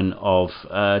ex-chairman of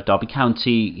Derby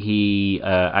County. He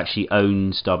actually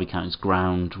owns Derby County's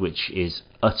ground, which is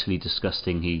utterly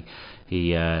disgusting. He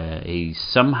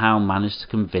somehow managed to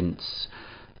convince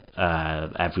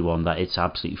everyone that it's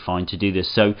absolutely fine to do this.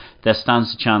 So there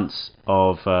stands a chance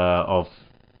of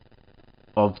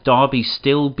Derby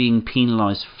still being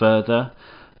penalised further,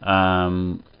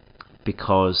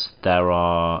 because there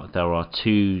are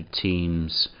 2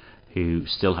 teams who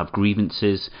still have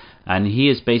grievances, and he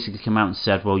has basically come out and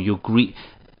said, well,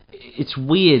 it's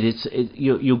weird.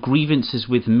 Your grievance is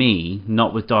with me,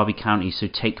 not with Derby County. So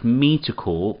take me to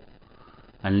court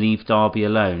and leave Derby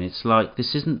alone. It's like,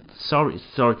 this isn't sorry.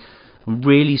 I'm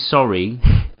really sorry,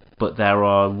 but there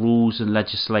are rules and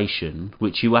legislation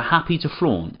which you are happy to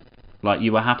flaunt, like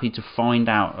you were happy to find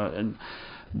out and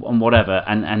whatever,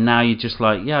 and now you're just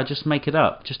like, yeah, just make it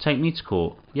up. Just take me to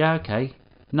court. Yeah, okay.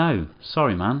 No,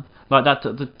 sorry, man. Like that.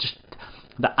 Just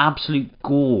the absolute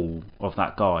gall of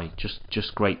that guy.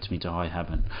 Just great to me to high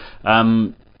heaven.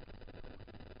 How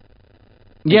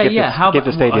about give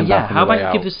the stadium back? How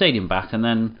about give the stadium back and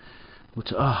then?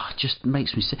 It just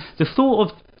makes me sick. The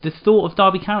thought of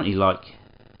Derby County, like,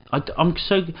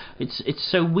 it's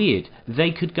so weird.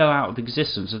 They could go out of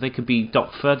existence, or they could be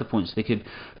docked further points. They could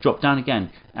drop down again,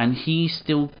 and he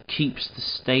still keeps the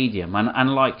stadium.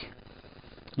 And like,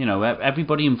 you know,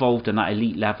 everybody involved in that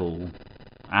elite level,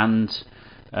 and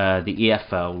the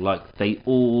EFL, like, they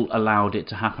all allowed it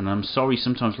to happen. And I'm sorry,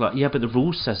 sometimes, like, yeah, but the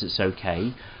rules says it's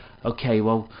okay. Okay,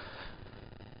 well,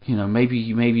 you know, maybe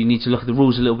you need to look at the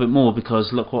rules a little bit more,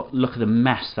 because look at the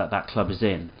mess that club is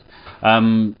in.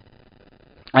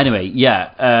 Anyway,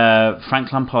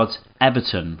 Frank Lampard's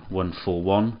Everton won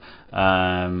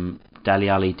 4-1. Dele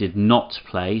Alli did not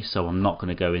play, so I'm not going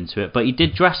to go into it, but he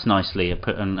did dress nicely,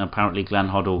 and apparently Glenn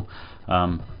Hoddle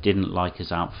didn't like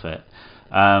his outfit.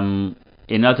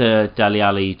 In other Dele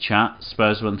Alli chat,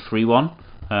 Spurs won 3-1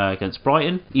 against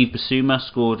Brighton. Yves Bissouma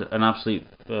scored an absolute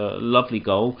lovely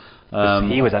goal.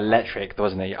 He was electric,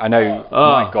 wasn't he? I know.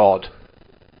 My God.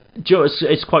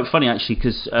 It's quite funny actually,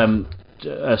 because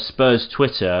Spurs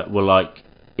Twitter were like,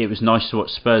 it was nice to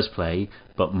watch Spurs play,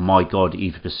 but my God,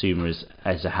 Eva Bissouma is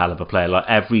a hell of a player. Like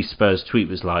every Spurs tweet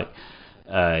was like,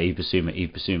 Eva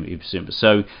Bissouma.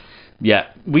 So yeah,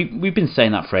 we've been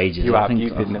saying that for ages. You've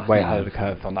been way ahead of the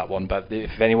curve on that one. But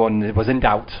if anyone was in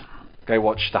doubt, go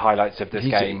watch the highlights of this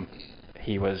game.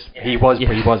 He was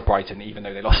Brighton, even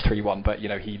though they lost 3-1. But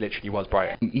he literally was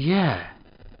Brighton. Yeah,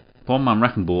 one man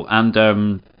wrecking ball,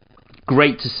 and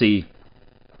great to see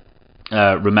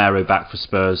Romero back for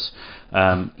Spurs.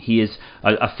 He is.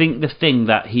 I think the thing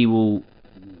that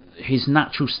his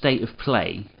natural state of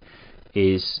play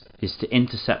is to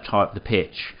intercept high up the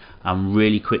pitch and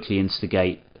really quickly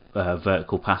instigate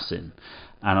vertical passing.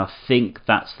 And I think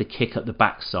that's the kick at the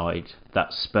backside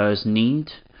that Spurs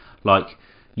need.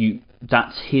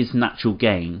 That's his natural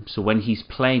game. So when he's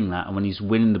playing that and when he's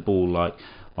winning the ball like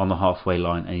on the halfway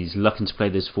line and he's looking to play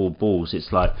those forward balls,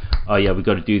 it's like, oh yeah, we've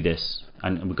got to do this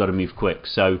and we've got to move quick.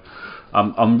 So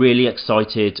I'm really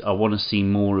excited. I want to see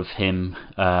more of him.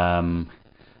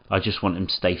 I just want him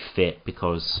to stay fit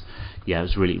because, yeah, it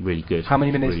was really, really good. How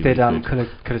many minutes did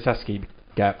Kulusevski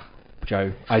get,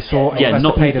 Joe? I saw he must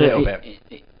have played a little bit.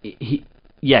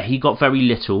 He got very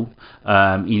little.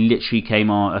 He literally came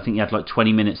on, I think he had like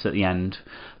 20 minutes at the end.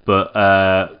 But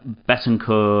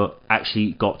Betancourt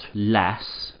actually got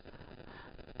less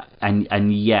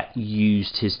and yet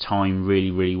used his time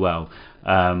really, really well.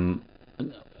 I'm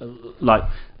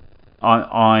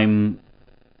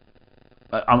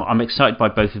excited by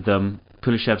both of them.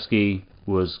 Kulusevski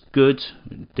was good,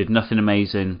 did nothing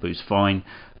amazing, but he was fine.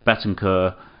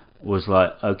 Betancourt was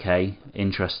like, okay,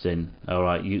 interesting. All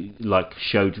right, he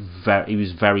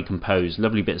was very composed.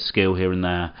 Lovely bit of skill here and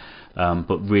there,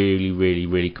 but really, really,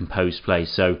 really composed play.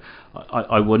 So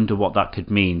I wonder what that could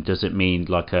mean. Does it mean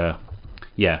like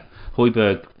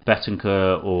Højbjerg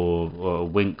Betancourt or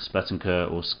Winks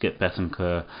Betancourt or Skip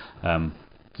Betancourt? I'm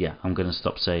going to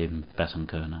stop saying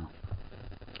Betancourt now.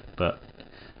 But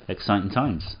exciting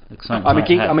times. I'm a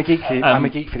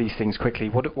geek for these things. Quickly,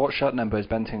 what shirt number has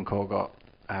Betancourt got?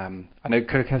 I know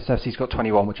Kulusevski's got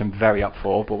 21, which I'm very up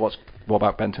for. But what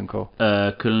about Betancourt?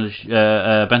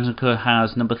 Betancourt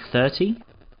has number 30.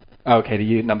 Oh, okay,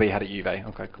 the number you had at Juve.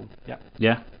 Okay, cool. Yeah.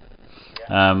 Yeah.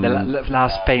 The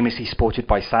last famously sported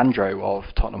by Sandro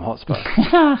of Tottenham Hotspur.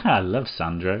 I love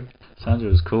Sandro. Sandro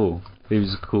was cool. He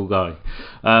was a cool guy.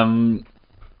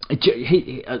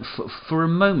 For a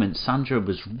moment, Sandro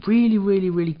was really, really,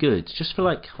 really good. Just for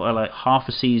like half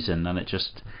a season, and it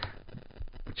just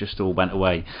all went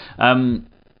away.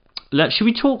 Should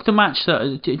we talk the match?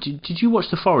 Did you watch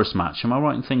the Forest match? Am I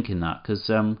right in thinking that? Because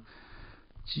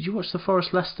did you watch the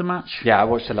Forest Leicester match? Yeah, I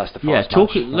watched the Leicester Forest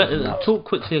match. Talk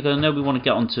quickly. I know we want to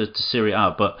get on to Serie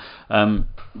A, but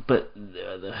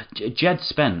Jed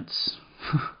Spence,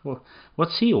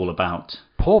 what's he all about?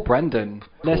 Poor Brendan.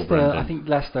 Leicester. I think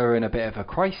Leicester are in a bit of a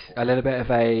crisis,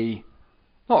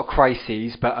 not a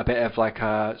crisis, but a bit of like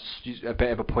a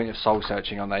bit of a point of soul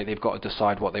searching on they. They've got to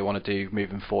decide what they want to do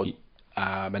moving forward.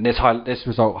 And this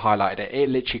result highlighted it. It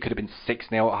literally could have been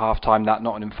 6-0 at half time. That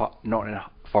Nottingham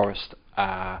Forest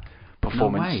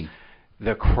performance. No way.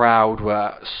 The crowd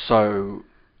were so.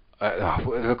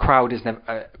 The crowd is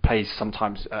never plays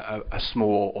sometimes a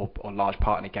small or large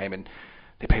part in a game, and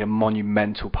they played a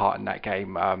monumental part in that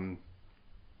game.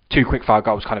 2 quick-fire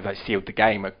goals kind of like sealed the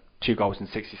game. 2 goals in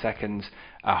 60 seconds.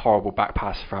 A horrible back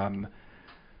pass from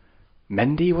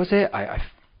Mendy, was it?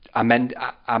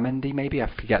 Amendi, maybe? I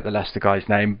forget the Leicester guy's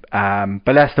name.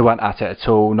 But Leicester weren't at it at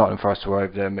all. Nottingham Forest were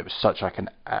over them. It was such like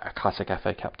a classic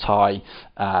FA Cup tie.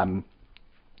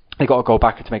 They got a goal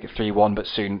back to make it 3-1, but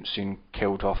soon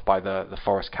killed off by the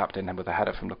Forest captain and with a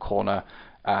header from the corner.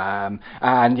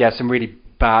 And yeah, some really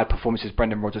bad performances.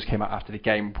 Brendan Rodgers came out after the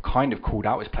game, kind of called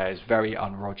out his players, very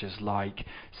un-Rodgers-like,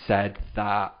 said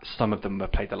that some of them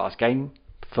have played the last game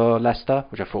for Leicester,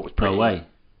 which I thought was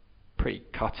pretty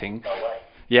cutting.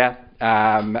 Yeah,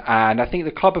 and I think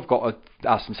the club have got to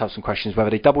ask themselves some questions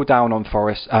whether they double down on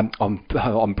Forest,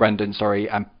 on Brendan,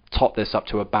 and top this up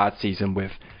to a bad season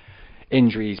with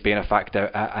injuries being a factor,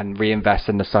 and reinvest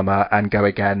in the summer and go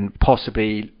again,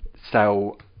 possibly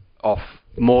sell off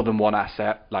more than one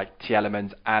asset like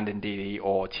Tielemans and Ndidi,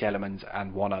 or Tielemans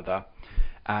and one other,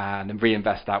 and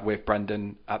reinvest that with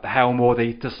Brendan at the helm, or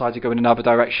they decide to go in another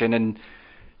direction and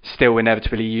still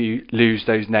inevitably lose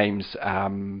those names.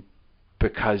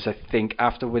 Because I think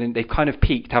after winning, they've kind of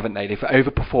peaked, haven't they? They've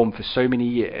overperformed for so many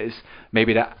years.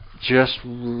 Maybe they're just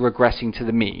regressing to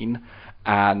the mean,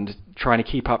 and trying to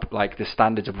keep up like the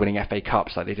standards of winning FA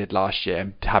Cups like they did last year,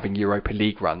 and having Europa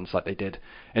League runs like they did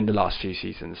in the last few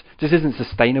seasons. This isn't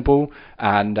sustainable,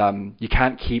 and you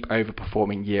can't keep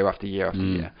overperforming year after year after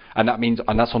year. And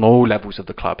that's on all levels of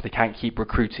the club. They can't keep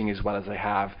recruiting as well as they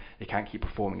have. They can't keep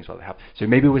performing as well as they have. So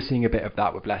maybe we're seeing a bit of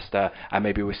that with Leicester, and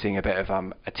maybe we're seeing a bit of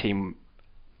a team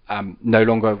no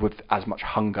longer with as much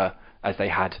hunger as they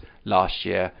had last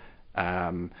year.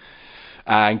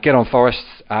 And good on Forest,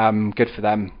 good for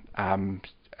them.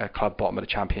 A club bottom of the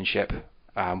Championship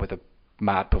with a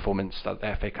mad performance that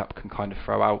the FA Cup can kind of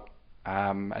throw out,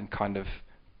 and kind of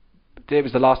it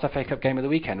was the last FA Cup game of the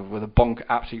weekend with a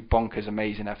absolute bonkers,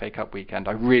 amazing FA Cup weekend.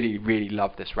 I really, really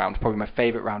love this round. Probably my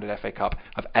favourite round of FA Cup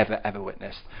I've ever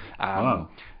witnessed. Wow.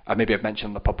 Maybe I've mentioned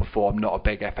on the pod before, I'm not a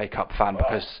big FA Cup fan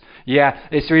because,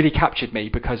 it's really captured me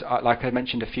because, like I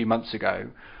mentioned a few months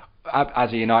ago,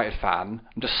 as a United fan,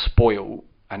 I'm just spoiled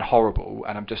and horrible,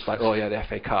 and I'm just like, oh yeah, the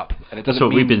FA Cup. And it doesn't That's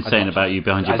what we've been as saying much about you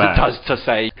behind your as back. it does to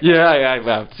say,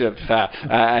 well,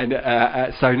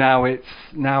 fair. So now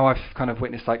I've kind of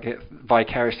witnessed like it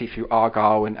vicariously through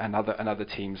Argyle and other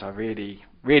teams. I really,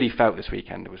 really felt this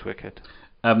weekend. It was wicked.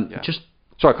 Just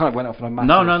Sorry, I kind of went off on a massive...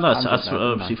 No, that's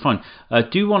absolutely fine. I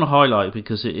do want to highlight,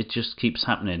 because it just keeps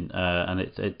happening, and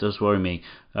it does worry me,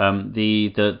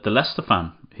 the Leicester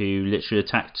fan who literally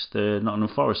attacked the Nottingham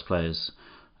Forest players.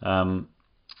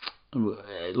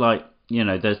 Like, you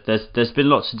know, there's been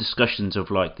lots of discussions of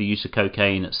like the use of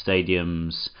cocaine at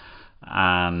stadiums,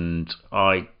 and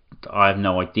I have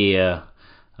no idea,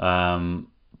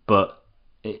 but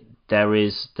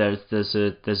there's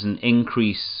an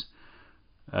increase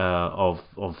of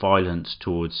violence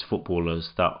towards footballers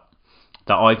that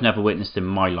I've never witnessed in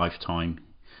my lifetime.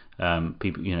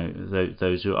 People, you know,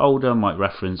 those who are older might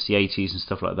reference the 80s and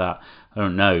stuff like that. I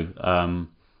don't know.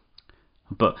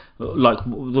 But like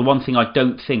the one thing I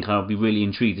don't think, and I'll be really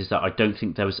intrigued, is that I don't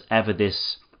think there was ever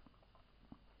this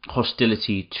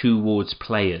hostility towards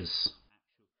players.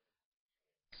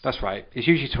 That's right. It's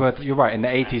usually you're right. In the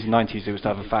 80s and 90s, there was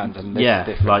other fans, and this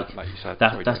is different, like you said.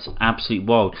 That's absolutely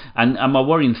wild. And my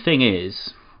worrying thing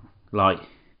is, like,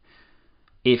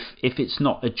 if it's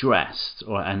not addressed,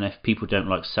 and if people don't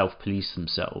like self-police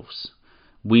themselves,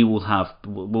 we'll have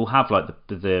like we'll have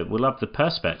the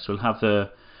Perspex, we'll have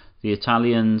the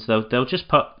Italians. They'll just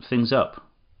put things up.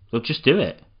 They'll just do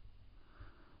it.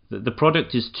 The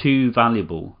product is too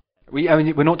valuable.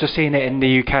 We're not just seeing it in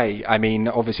the UK. I mean,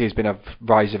 obviously there's been a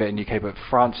rise of it in the UK, but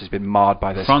France has been marred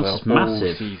by this France is all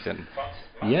massive. Season.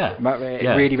 Yeah.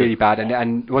 Really, really bad.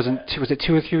 And was it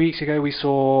 2 or 3 weeks ago we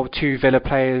saw two Villa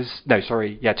players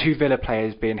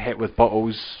being hit with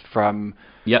bottles from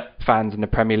fans in the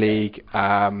Premier League.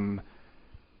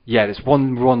 There's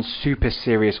one super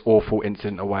serious, awful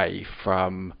incident away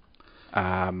from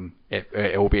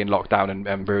it all being locked down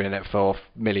and ruining it for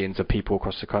millions of people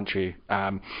across the country,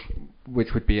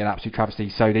 which would be an absolute travesty.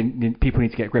 So people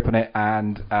need to get a grip on it,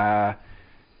 and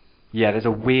there's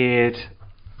a weird,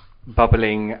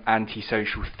 bubbling,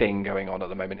 antisocial thing going on at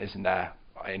the moment, isn't there,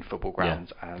 in football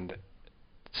grounds, and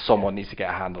someone needs to get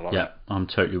a handle on it. Yeah, I'm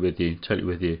totally with you.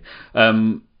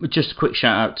 Just a quick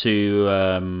shout out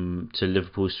to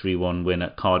Liverpool's 3-1 win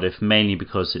at Cardiff, mainly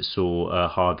because it saw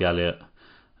Argyle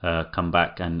come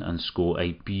back and score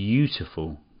a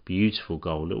beautiful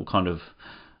goal. Little kind of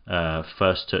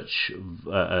first touch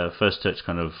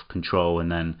kind of control,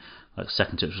 and then like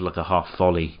second touch was like a half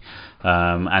volley,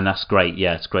 and that's great.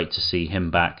 Yeah, it's great to see him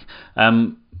back.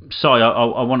 Si,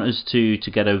 I want us to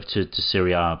get over to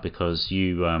Serie A, because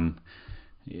you have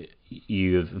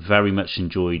very much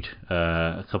enjoyed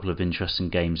a couple of interesting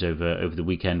games over the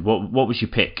weekend. What was your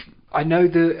pick? I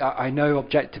know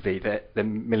objectively that the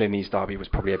Milanese derby was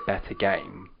probably a better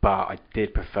game, but I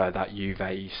did prefer that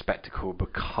Juve spectacle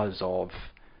because of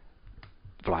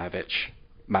Vlahovic,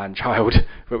 man-child,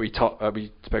 that we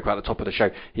spoke about at the top of the show.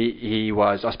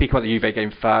 I'll speak about the Juve game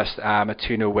first, a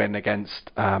 2-0 win against,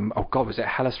 was it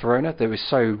Hellas Verona? They were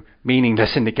so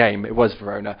meaningless in the game. It was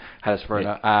Hellas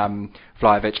Verona. Yeah.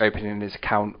 Vlahovic opening his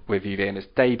account with Juve in his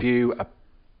debut, a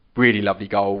really lovely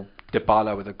goal.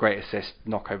 Dybala with a great assist,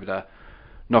 knock over the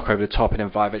top, and then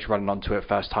Vlahovic running onto it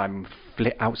first time,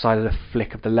 outside of the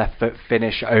flick of the left foot,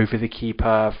 finish over the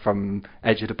keeper from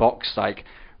edge of the box, like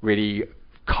really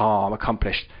calm,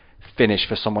 accomplished finish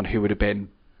for someone who would have been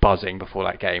buzzing before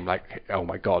that game. Like, oh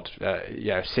my god,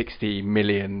 60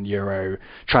 million euro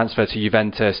transfer to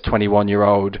Juventus,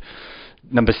 21-year-old,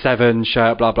 number 7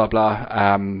 shirt, blah blah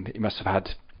blah. He must have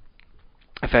had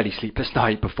a fairly sleepless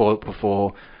night before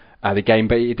the game,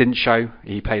 but it didn't show.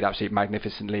 He played absolutely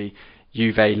magnificently.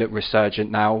 Juve look resurgent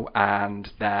now,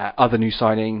 and their other new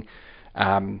signing,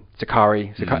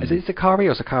 Zakari. Is it Zakari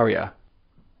or Zakaria?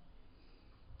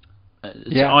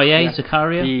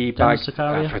 Zakaria? He bagged,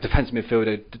 for a defensive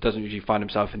midfielder that doesn't usually find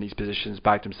himself in these positions,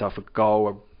 bagged himself a goal,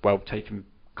 a well-taken,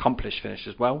 accomplished finish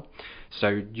as well.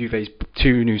 So Juve's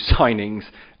 2 new signings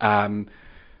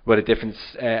were the difference.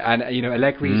 And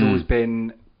Allegri's always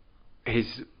been,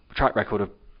 his track record of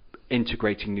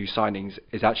integrating new signings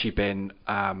has actually been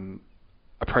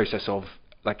a process of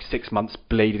like 6 months,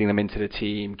 blading them into the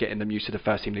team, getting them used to the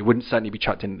first team. They wouldn't certainly be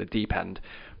chucked in at the deep end,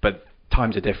 but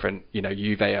times are different.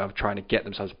 Juve are trying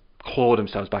to claw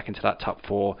themselves back into that top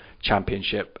 4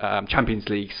 Champions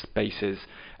League spaces.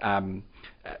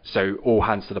 So all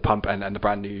hands to the pump, and the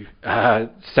brand new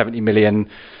 70 million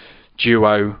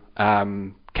duo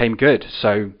came good.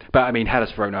 So, but I mean,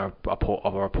 Hellas Verona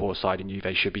are a poor side, and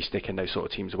Juve should be sticking those sort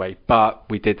of teams away. But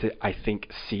we did, I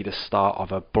think, see the start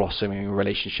of a blossoming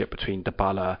relationship between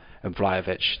Dybala and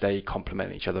Vlahovic. They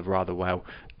complement each other rather well.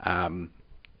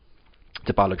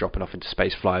 Dybala dropping off into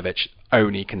space, Vlahovic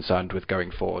only concerned with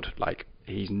going forward. Like,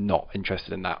 he's not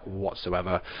interested in that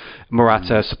whatsoever.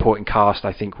 Morata supporting cast,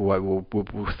 I think, will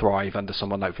thrive under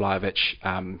someone like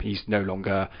Vlahovic. He's no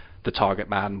longer the target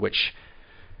man, which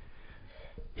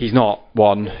he's not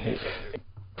one.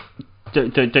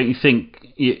 Don't you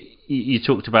think you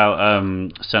talked about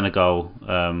Senegal,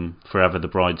 forever the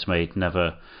bridesmaid,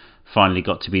 never finally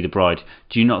got to be the bride?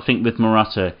 Do you not think with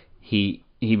Morata he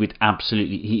would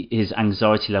absolutely, his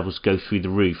anxiety levels go through the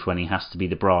roof when he has to be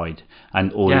the bride,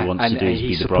 and all he wants to do is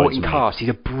be the bridesmaid? Cast. He's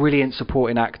a brilliant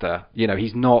supporting actor.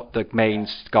 He's not the main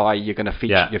guy you're going to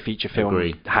feature your feature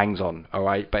film hangs on. All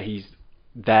right, but he's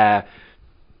there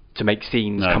to make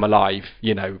scenes come alive.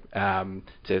 To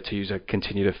use a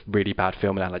continued really bad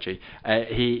film analogy,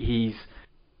 he's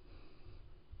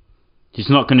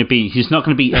not going to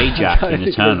be Ajax in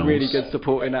Eternals. Really good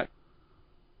supporting actor.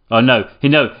 Oh no!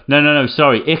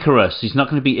 Sorry, Icarus. He's not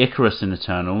going to be Icarus in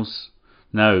Eternals.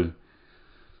 No.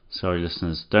 Sorry,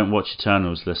 listeners. Don't watch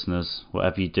Eternals, listeners.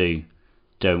 Whatever you do,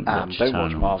 don't watch Eternals. Don't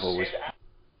watch Marvel.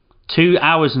 2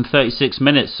 hours and 36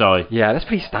 minutes, Si. Yeah, that's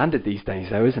pretty standard these days,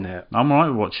 though, isn't it? I'm alright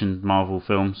with watching Marvel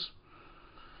films.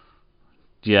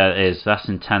 Yeah, it is. That's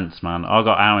intense, man. I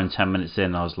got an hour and 10 minutes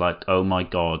in. I was like, oh my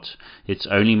god. It's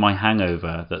only my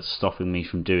hangover that's stopping me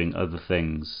from doing other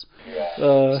things. It's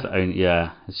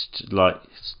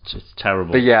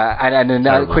terrible. But yeah, and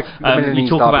then quick. You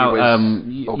talk about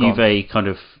Juve kind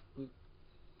of.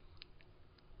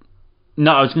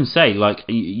 No, I was going to say, like,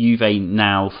 Juve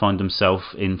now find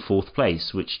themselves in 4th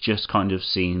place, which just kind of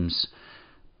seems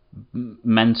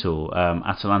mental.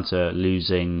 Atalanta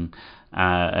losing,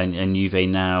 and Juve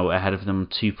now ahead of them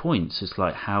 2 points. It's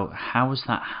like, how has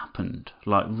that happened?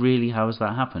 Like, really, how has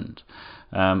that happened?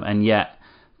 And yet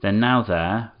they're now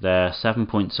there. They're 7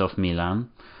 points off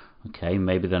Milan. Okay,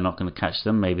 maybe they're not going to catch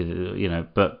them. Maybe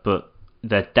but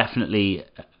they're definitely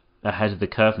ahead of the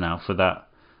curve now for that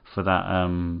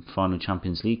final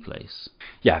Champions League place.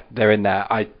 Yeah, they're in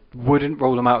there. I wouldn't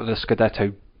roll them out of the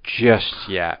Scudetto just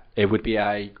yet. It would be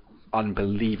a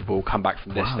unbelievable comeback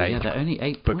from this stage. Yeah, they're only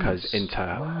 8 points. Because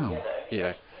Inter,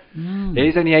 it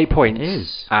is only 8 points. It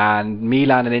is. And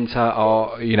Milan and Inter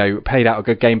are, played out a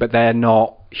good game, but they're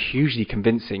not hugely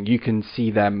convincing. You can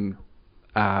see them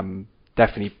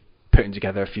definitely putting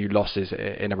together a few losses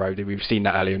in a row. We've seen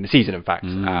that earlier in the season, in fact,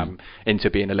 Inter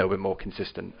being a little bit more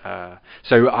consistent.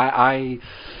 So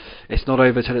it's not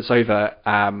over till it's over.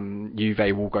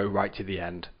 Juve will go right to the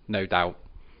end, no doubt.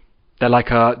 They're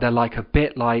like a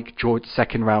bit like George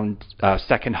second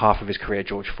half of his career,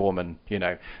 George Foreman.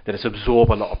 They just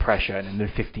absorb a lot of pressure, and in the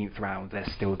 15th round, they're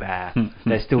still there.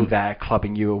 They're still there,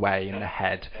 clubbing you away in the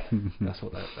head. That's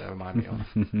what they remind me of.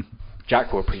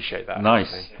 Jack will appreciate that.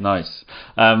 Nice.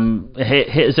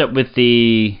 Hit us up with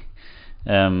the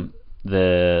Inter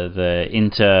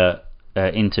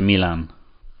Milan.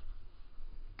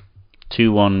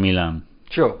 2-1 Milan.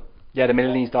 Sure. Yeah, the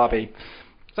Milanese derby.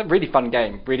 It's a really fun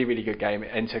game, really, really good game.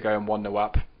 Inter going 1-0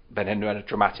 up, but then a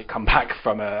dramatic comeback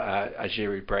from a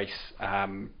Giroud brace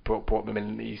brought the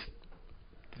Milanese,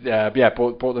 brought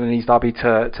the Milanese derby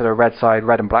to the red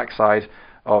and black side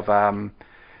of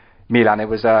Milan. It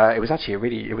was actually a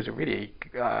really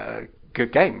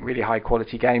good game, really high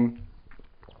quality game,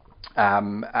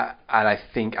 and I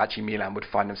think actually Milan would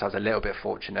find themselves a little bit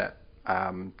fortunate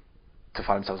to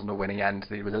find themselves on the winning end.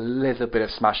 There was a little bit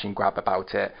of smash and grab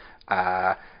about it.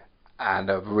 And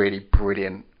a really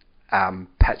brilliant,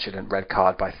 petulant red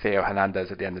card by Theo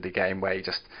Hernandez at the end of the game, where he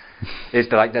just it's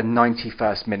the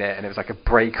 91st minute, and it was like a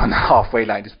break on the halfway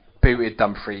line, just booted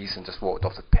Dumfries and just walked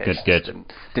off the pitch. Good.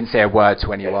 Didn't say a word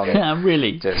to anyone. Yeah,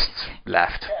 really. Just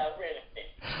left.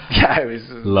 Yeah, it was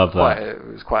Love that. It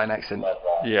was quite an excellent.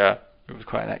 Yeah, it was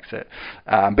quite an exit.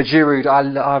 But Giroud,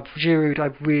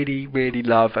 I really, really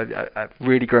love. I've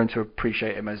really grown to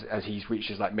appreciate him as he's reached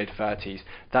his like mid-30s.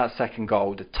 That second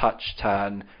goal, the touch,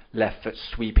 turn, left foot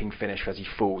sweeping finish as he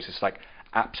falls, it's like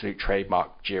absolute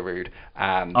trademark Giroud,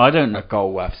 and a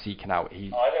goal worth seeking out.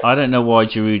 I don't know why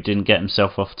Giroud didn't get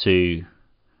himself off to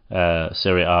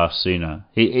Serie A sooner.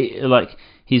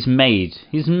 He's made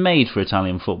for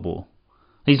Italian football.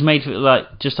 He's made for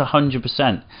like just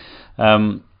 100%.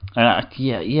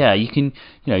 You can,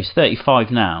 he's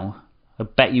 35 now. I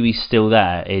bet you he's still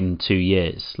there in 2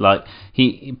 years. Like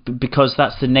because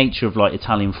that's the nature of like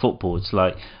Italian football. It's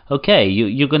like, okay,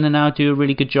 you're going to now do a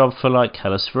really good job for like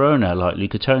Hellas Verona, like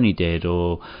Luca Toni did,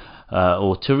 or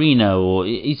Torino, or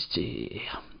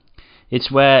it's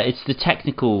where it's the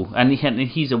technical, and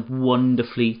he's a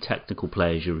wonderfully technical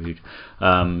player, Giroud,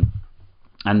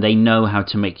 and they know how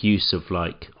to make use of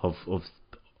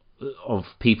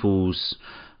people's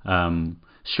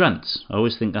strengths. I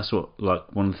always think that's what like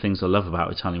one of the things I love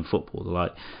about Italian football. They're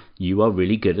like, you are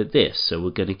really good at this, so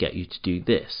we're going to get you to do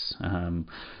this. And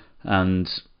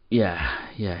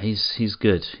he's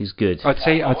good. He's good.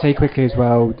 I'd say quickly as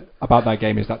well about that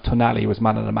game is that Tonali was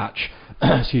man of the match.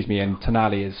 Excuse me, and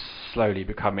Tonali is slowly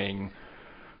becoming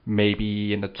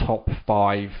maybe in the top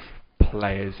 5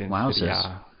 players in Serie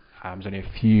A. There's only a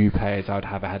few players I would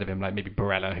have ahead of him, like maybe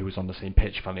Barella, who was on the same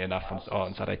pitch, funnily enough,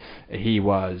 on Saturday. He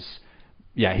was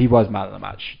man of the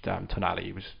match.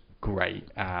 Tonali was great,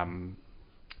 and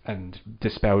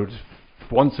dispelled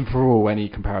once and for all any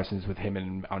comparisons with him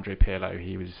and Andre Pirlo.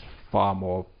 He was far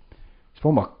more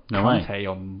Conte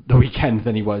on the weekend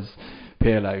than he was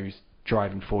Pirlo.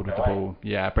 Driving forward with the ball,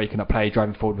 breaking up play,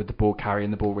 driving forward with the ball, carrying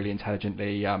the ball really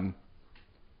intelligently.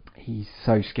 He's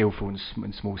so skillful in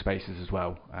small spaces as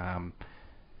well.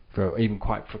 For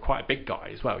quite a big guy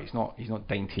as well. He's not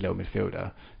dainty little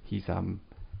midfielder. He's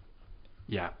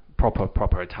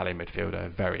proper Italian midfielder.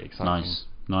 Very exciting.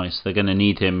 Nice. They're going to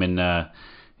need him in the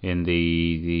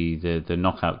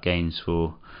knockout games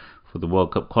for the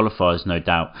World Cup qualifiers, no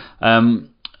doubt.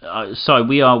 So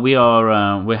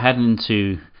we're heading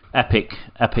into epic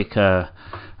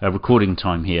recording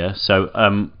time here. So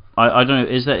I don't know.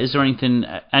 Is there anything,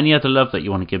 any other love that you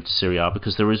want to give to Serie A?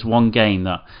 Because there is one game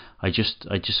that I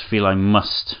just feel I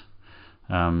must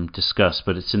discuss,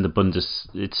 but it's in the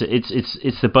it's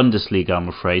the Bundesliga, I'm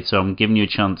afraid. So I'm giving you a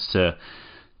chance to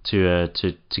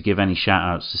give any shout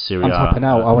outs to Serie A. I'm tapping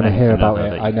out. I want to hear about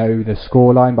it. I know the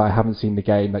scoreline, but I haven't seen the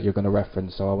game that you're going to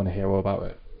reference, so I want to hear all about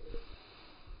it.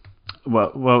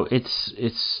 Well,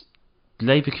 it's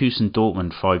Leverkusen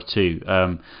Dortmund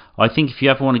 5-2. I think if you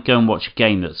ever want to go and watch a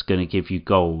game that's going to give you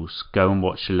goals, go and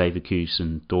watch the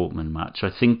Leverkusen Dortmund match. I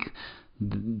think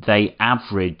they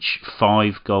average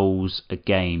 5 goals a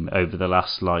game over the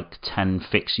last 10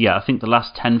 fixtures. Yeah, I think the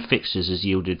last 10 fixtures has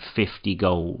yielded 50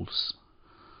 goals.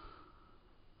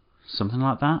 Something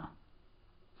like that.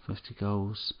 50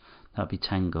 goals. That'd be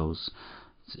 10 goals.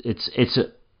 It's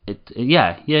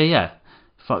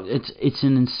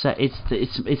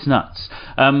nuts.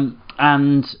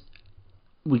 And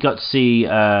we got to see.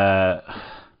 I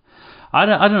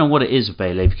don't know what it is with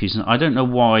Bayer Leverkusen. I don't know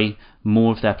why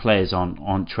more of their players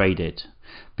aren't traded,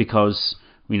 because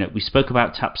we spoke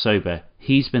about Tapsoba.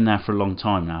 He's been there for a long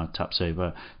time now.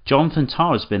 Tapsoba. Jonathan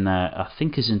Tah's been there, I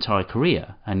think, his entire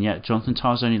career, and yet Jonathan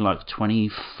Tah's only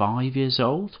 25 years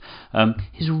old.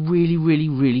 He's really, really,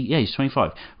 really, he's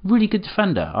 25. Really good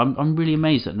defender. I'm really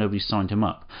amazed that nobody signed him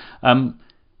up.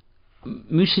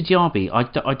 Moussa Diaby, I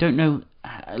don't know,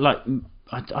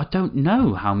 I don't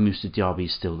know how Moussa Diaby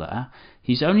is still there.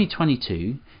 He's only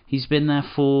 22. He's been there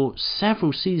for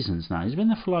several seasons now. He's been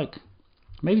there for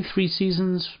maybe 3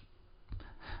 seasons.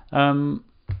 And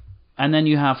then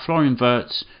you have Florian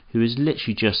Wirtz, who is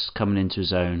literally just coming into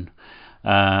his own.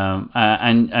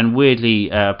 And weirdly,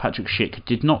 Patrick Schick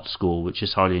did not score, which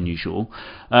is highly unusual.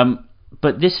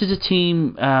 But this is a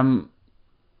team, and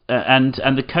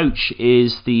the coach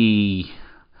is I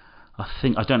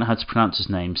don't know how to pronounce his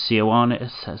name. Gerardo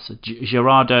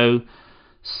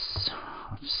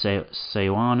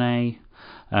Seoane.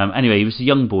 Anyway, he was the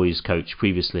young boys coach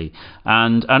previously,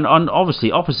 and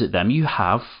obviously opposite them you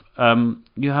have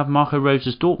Marco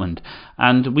Rosa's Dortmund,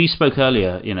 and we spoke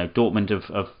earlier. Dortmund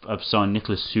have signed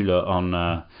Niklas Süle on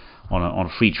a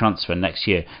free transfer next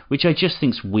year, which I just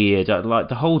think's weird. Like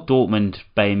the whole Dortmund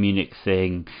Bayern Munich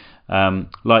thing.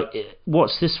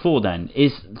 What's this for then?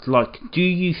 Do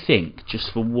you think,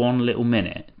 just for one little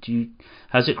minute,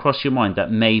 has it crossed your mind that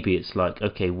maybe it's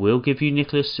okay, we'll give you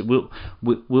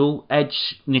we'll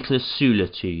edge Niklas Süle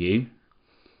to you,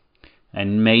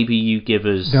 and maybe you give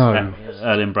us No.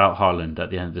 Erling Braut Haaland at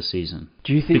the end of the season.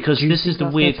 Do you think? Because do you this think is the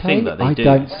that's weird okay? thing that they do. I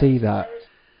don't see that.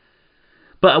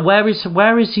 But where is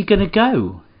he going to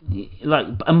go? Like,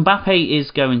 Mbappe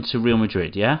is going to Real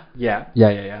Madrid, yeah? Yeah.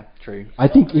 True. I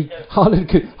think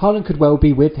Haaland could well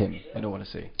be with him, in all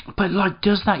honesty. But like,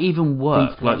 does that even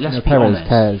work? Like, let's be Perez honest.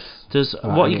 cares.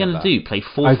 What are you going to do? Play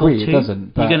 4-4-2? I agree, it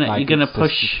doesn't. But you're gonna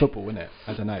push it's football, isn't it?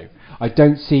 I don't know. I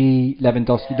don't see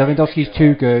Lewandowski. Lewandowski's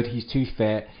too good. He's too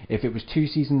fit. If it was 2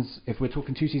 seasons, if we're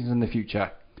talking 2 seasons in the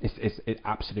future, it's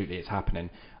absolutely it's happening.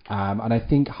 And I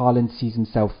think Haaland sees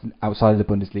himself outside of the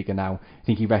Bundesliga now. I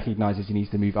think he recognises he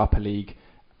needs to move up a league,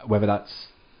 whether that's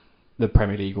the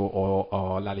Premier League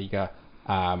or La Liga.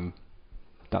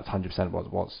 That's 100%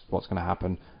 what's going to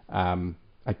happen.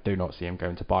 I do not see him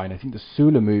going to Bayern. I think the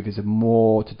Sula move is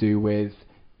more to do with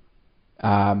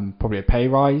probably a pay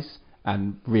rise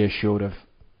and reassured of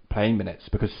playing minutes,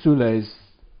 because Sula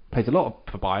plays a lot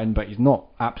for Bayern, but he's not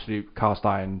absolute cast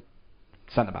iron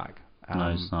centre back. No,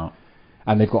 it's not.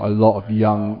 And they've got a lot of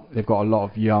young,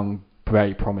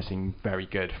 very promising, very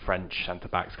good French centre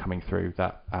backs coming through.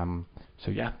 That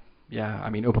so yeah. I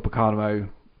mean, Upamecano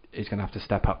is going to have to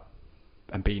step up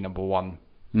and be number 1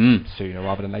 sooner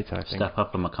rather than later, I think. Step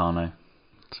up a Meccano.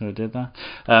 So I did that.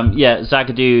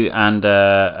 Zagadou and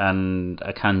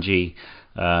Akanji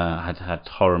had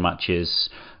horror matches,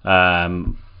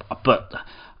 but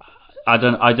I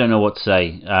don't know what to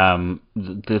say.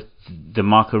 The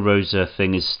Marco Rosa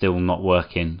thing is still not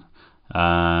working. You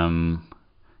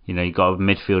got a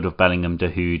midfield of Bellingham,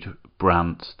 Dahoud,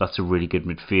 Brandt. That's a really good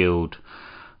midfield.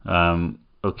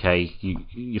 Okay,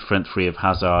 your front three of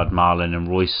Hazard, Marlon, and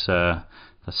Royce. That's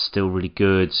still really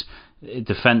good. The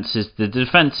defense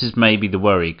is maybe the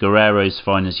worry. Guerrero's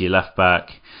fine as your left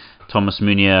back. Thomas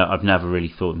Meunier, I've never really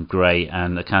thought him great,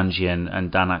 and Akanji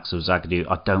and Dan Axel Zagadou.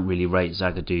 I don't really rate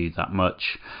Zagadou that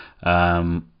much.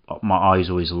 My eyes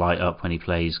always light up when he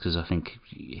plays, because I think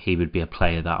he would be a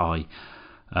player that I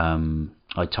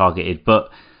targeted. But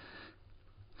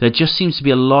there just seems to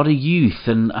be a lot of youth,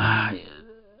 and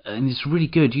it's really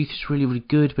good. Youth is really, really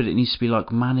good, but it needs to be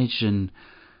like managed and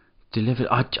delivered.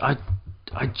 I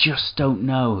just don't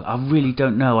know. I really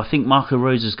don't know. I think Marco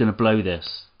Rose is going to blow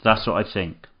this. That's what I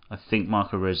think. I think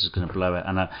Marco Rose is going to blow it,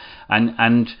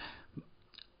 and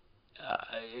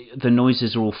the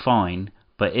noises are all fine.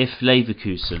 But if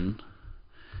Leverkusen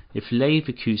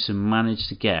manage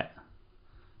to get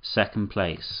second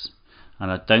place,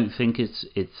 and I don't think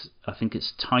I think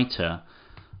it's tighter.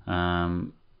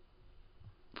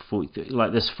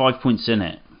 There's 5 points in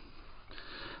it.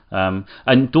 And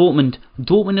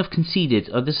Dortmund have conceded.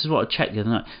 This is what I checked the other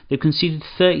night. They've conceded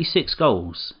 36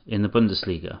 goals in the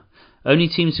Bundesliga. Only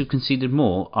teams who've conceded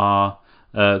more are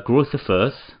Greuther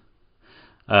Fürth,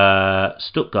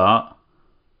 Stuttgart,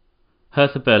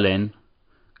 Hertha Berlin,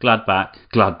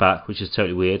 Gladbach, which is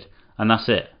totally weird, and that's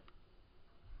it.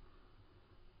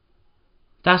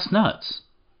 That's nuts.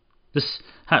 The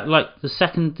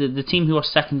team who are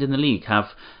second in the league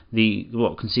have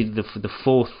conceded the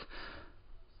fourth.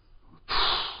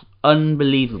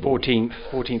 Unbelievable.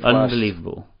 14th.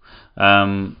 Unbelievable.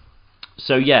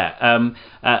 So yeah,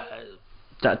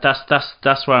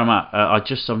 that's where I'm at.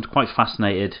 I'm quite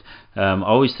fascinated. I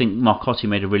always think Marcotti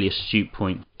made a really astute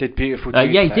point. Did beautiful.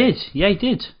 Yeah, he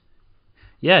did.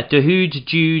 Yeah, Dahoud,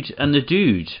 Jude, and the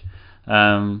dude,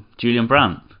 Julian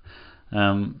Brandt.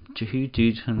 Dahoud,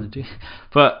 dude, and the dude.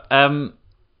 But and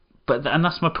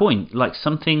that's my point. Like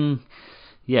something.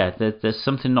 Yeah, there's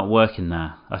something not working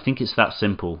there. I think it's that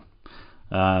simple.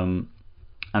 And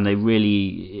they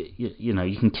really,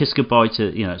 you can kiss goodbye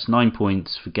to, it's 9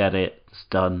 points, forget it, it's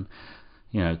done.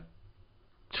 Yeah.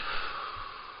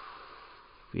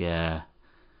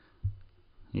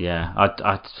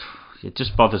 It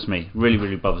just bothers me. Really,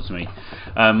 really bothers me.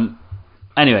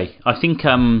 Anyway, I think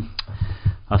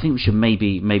we should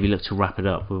maybe look to wrap it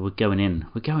up. We're going in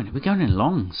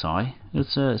long, Si.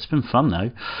 It's been fun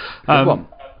though. Good one.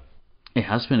 It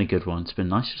has been a good one. It's been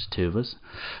nice, just 2 of us.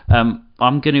 I'm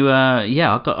going to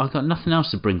I've got nothing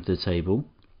else to bring to the table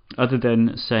other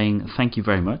than saying thank you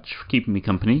very much for keeping me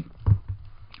company.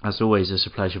 As always, it's a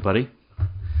pleasure, buddy.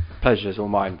 Pleasure's all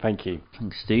mine. Thank you.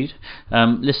 Thanks, dude.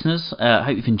 Listeners, I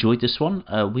hope you've enjoyed this one.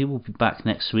 We will be back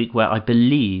next week, where I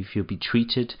believe you'll be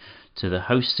treated to the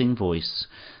hosting voice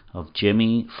of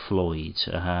Jimmy Floyd,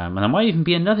 and there might even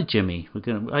be another Jimmy. We're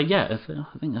gonna, I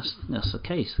think that's the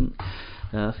case.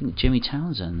 I think Jimmy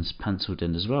Townsend's penciled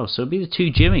in as well, so it'll be the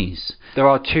 2 Jimmys. There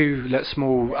are 2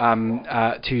 small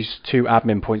two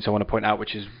admin points I want to point out,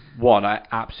 which is one, I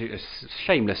absolutely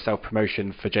shameless self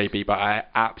promotion for JB, but I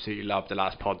absolutely loved the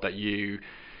last pod that you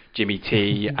Jimmy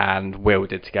T and Will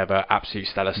did together. Absolute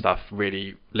stellar stuff.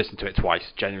 Really listened to it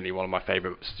twice. Genuinely one of my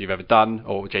favourites you've ever done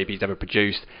or JB's ever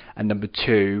produced. And number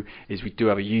 2 is we do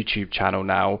have a YouTube channel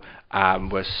now.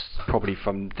 We're probably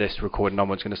from this recording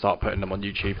onwards going to start putting them on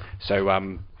YouTube.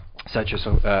 So search us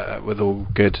with all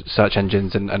good search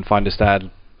engines and find us there.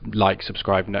 Like,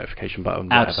 subscribe, notification button,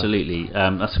 whatever. Absolutely.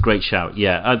 That's a great shout.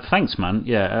 Yeah, thanks, man.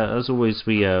 Yeah, as always,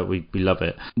 we love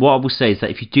it. What I will say is that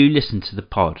if you do listen to the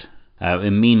pod,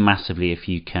 it mean massively if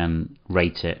you can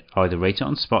rate it. Either rate it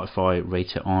on Spotify,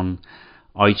 rate it on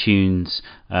iTunes.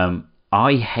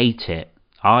 I hate it.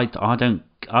 I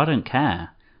don't care.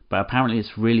 But apparently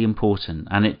it's really important,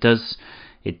 and it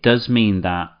does mean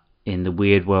that in the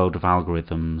weird world of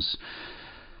algorithms,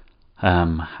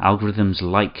 algorithms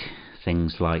like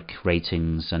things like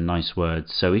ratings and nice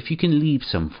words. So if you can leave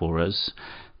some for us,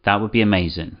 that would be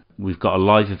amazing. We've got a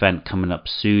live event coming up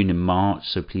soon in March,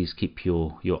 so please keep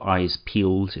your eyes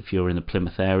peeled if you're in the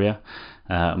Plymouth area.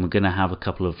 And we're going to have a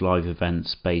couple of live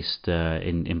events based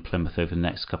in Plymouth over the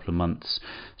next couple of months.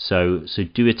 So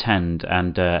do attend,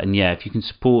 and yeah, if you can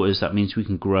support us, that means we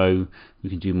can grow, we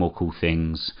can do more cool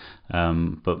things.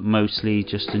 But mostly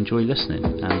just enjoy listening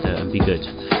and be good.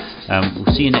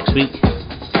 We'll see you next week.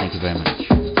 Thank you very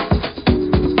much.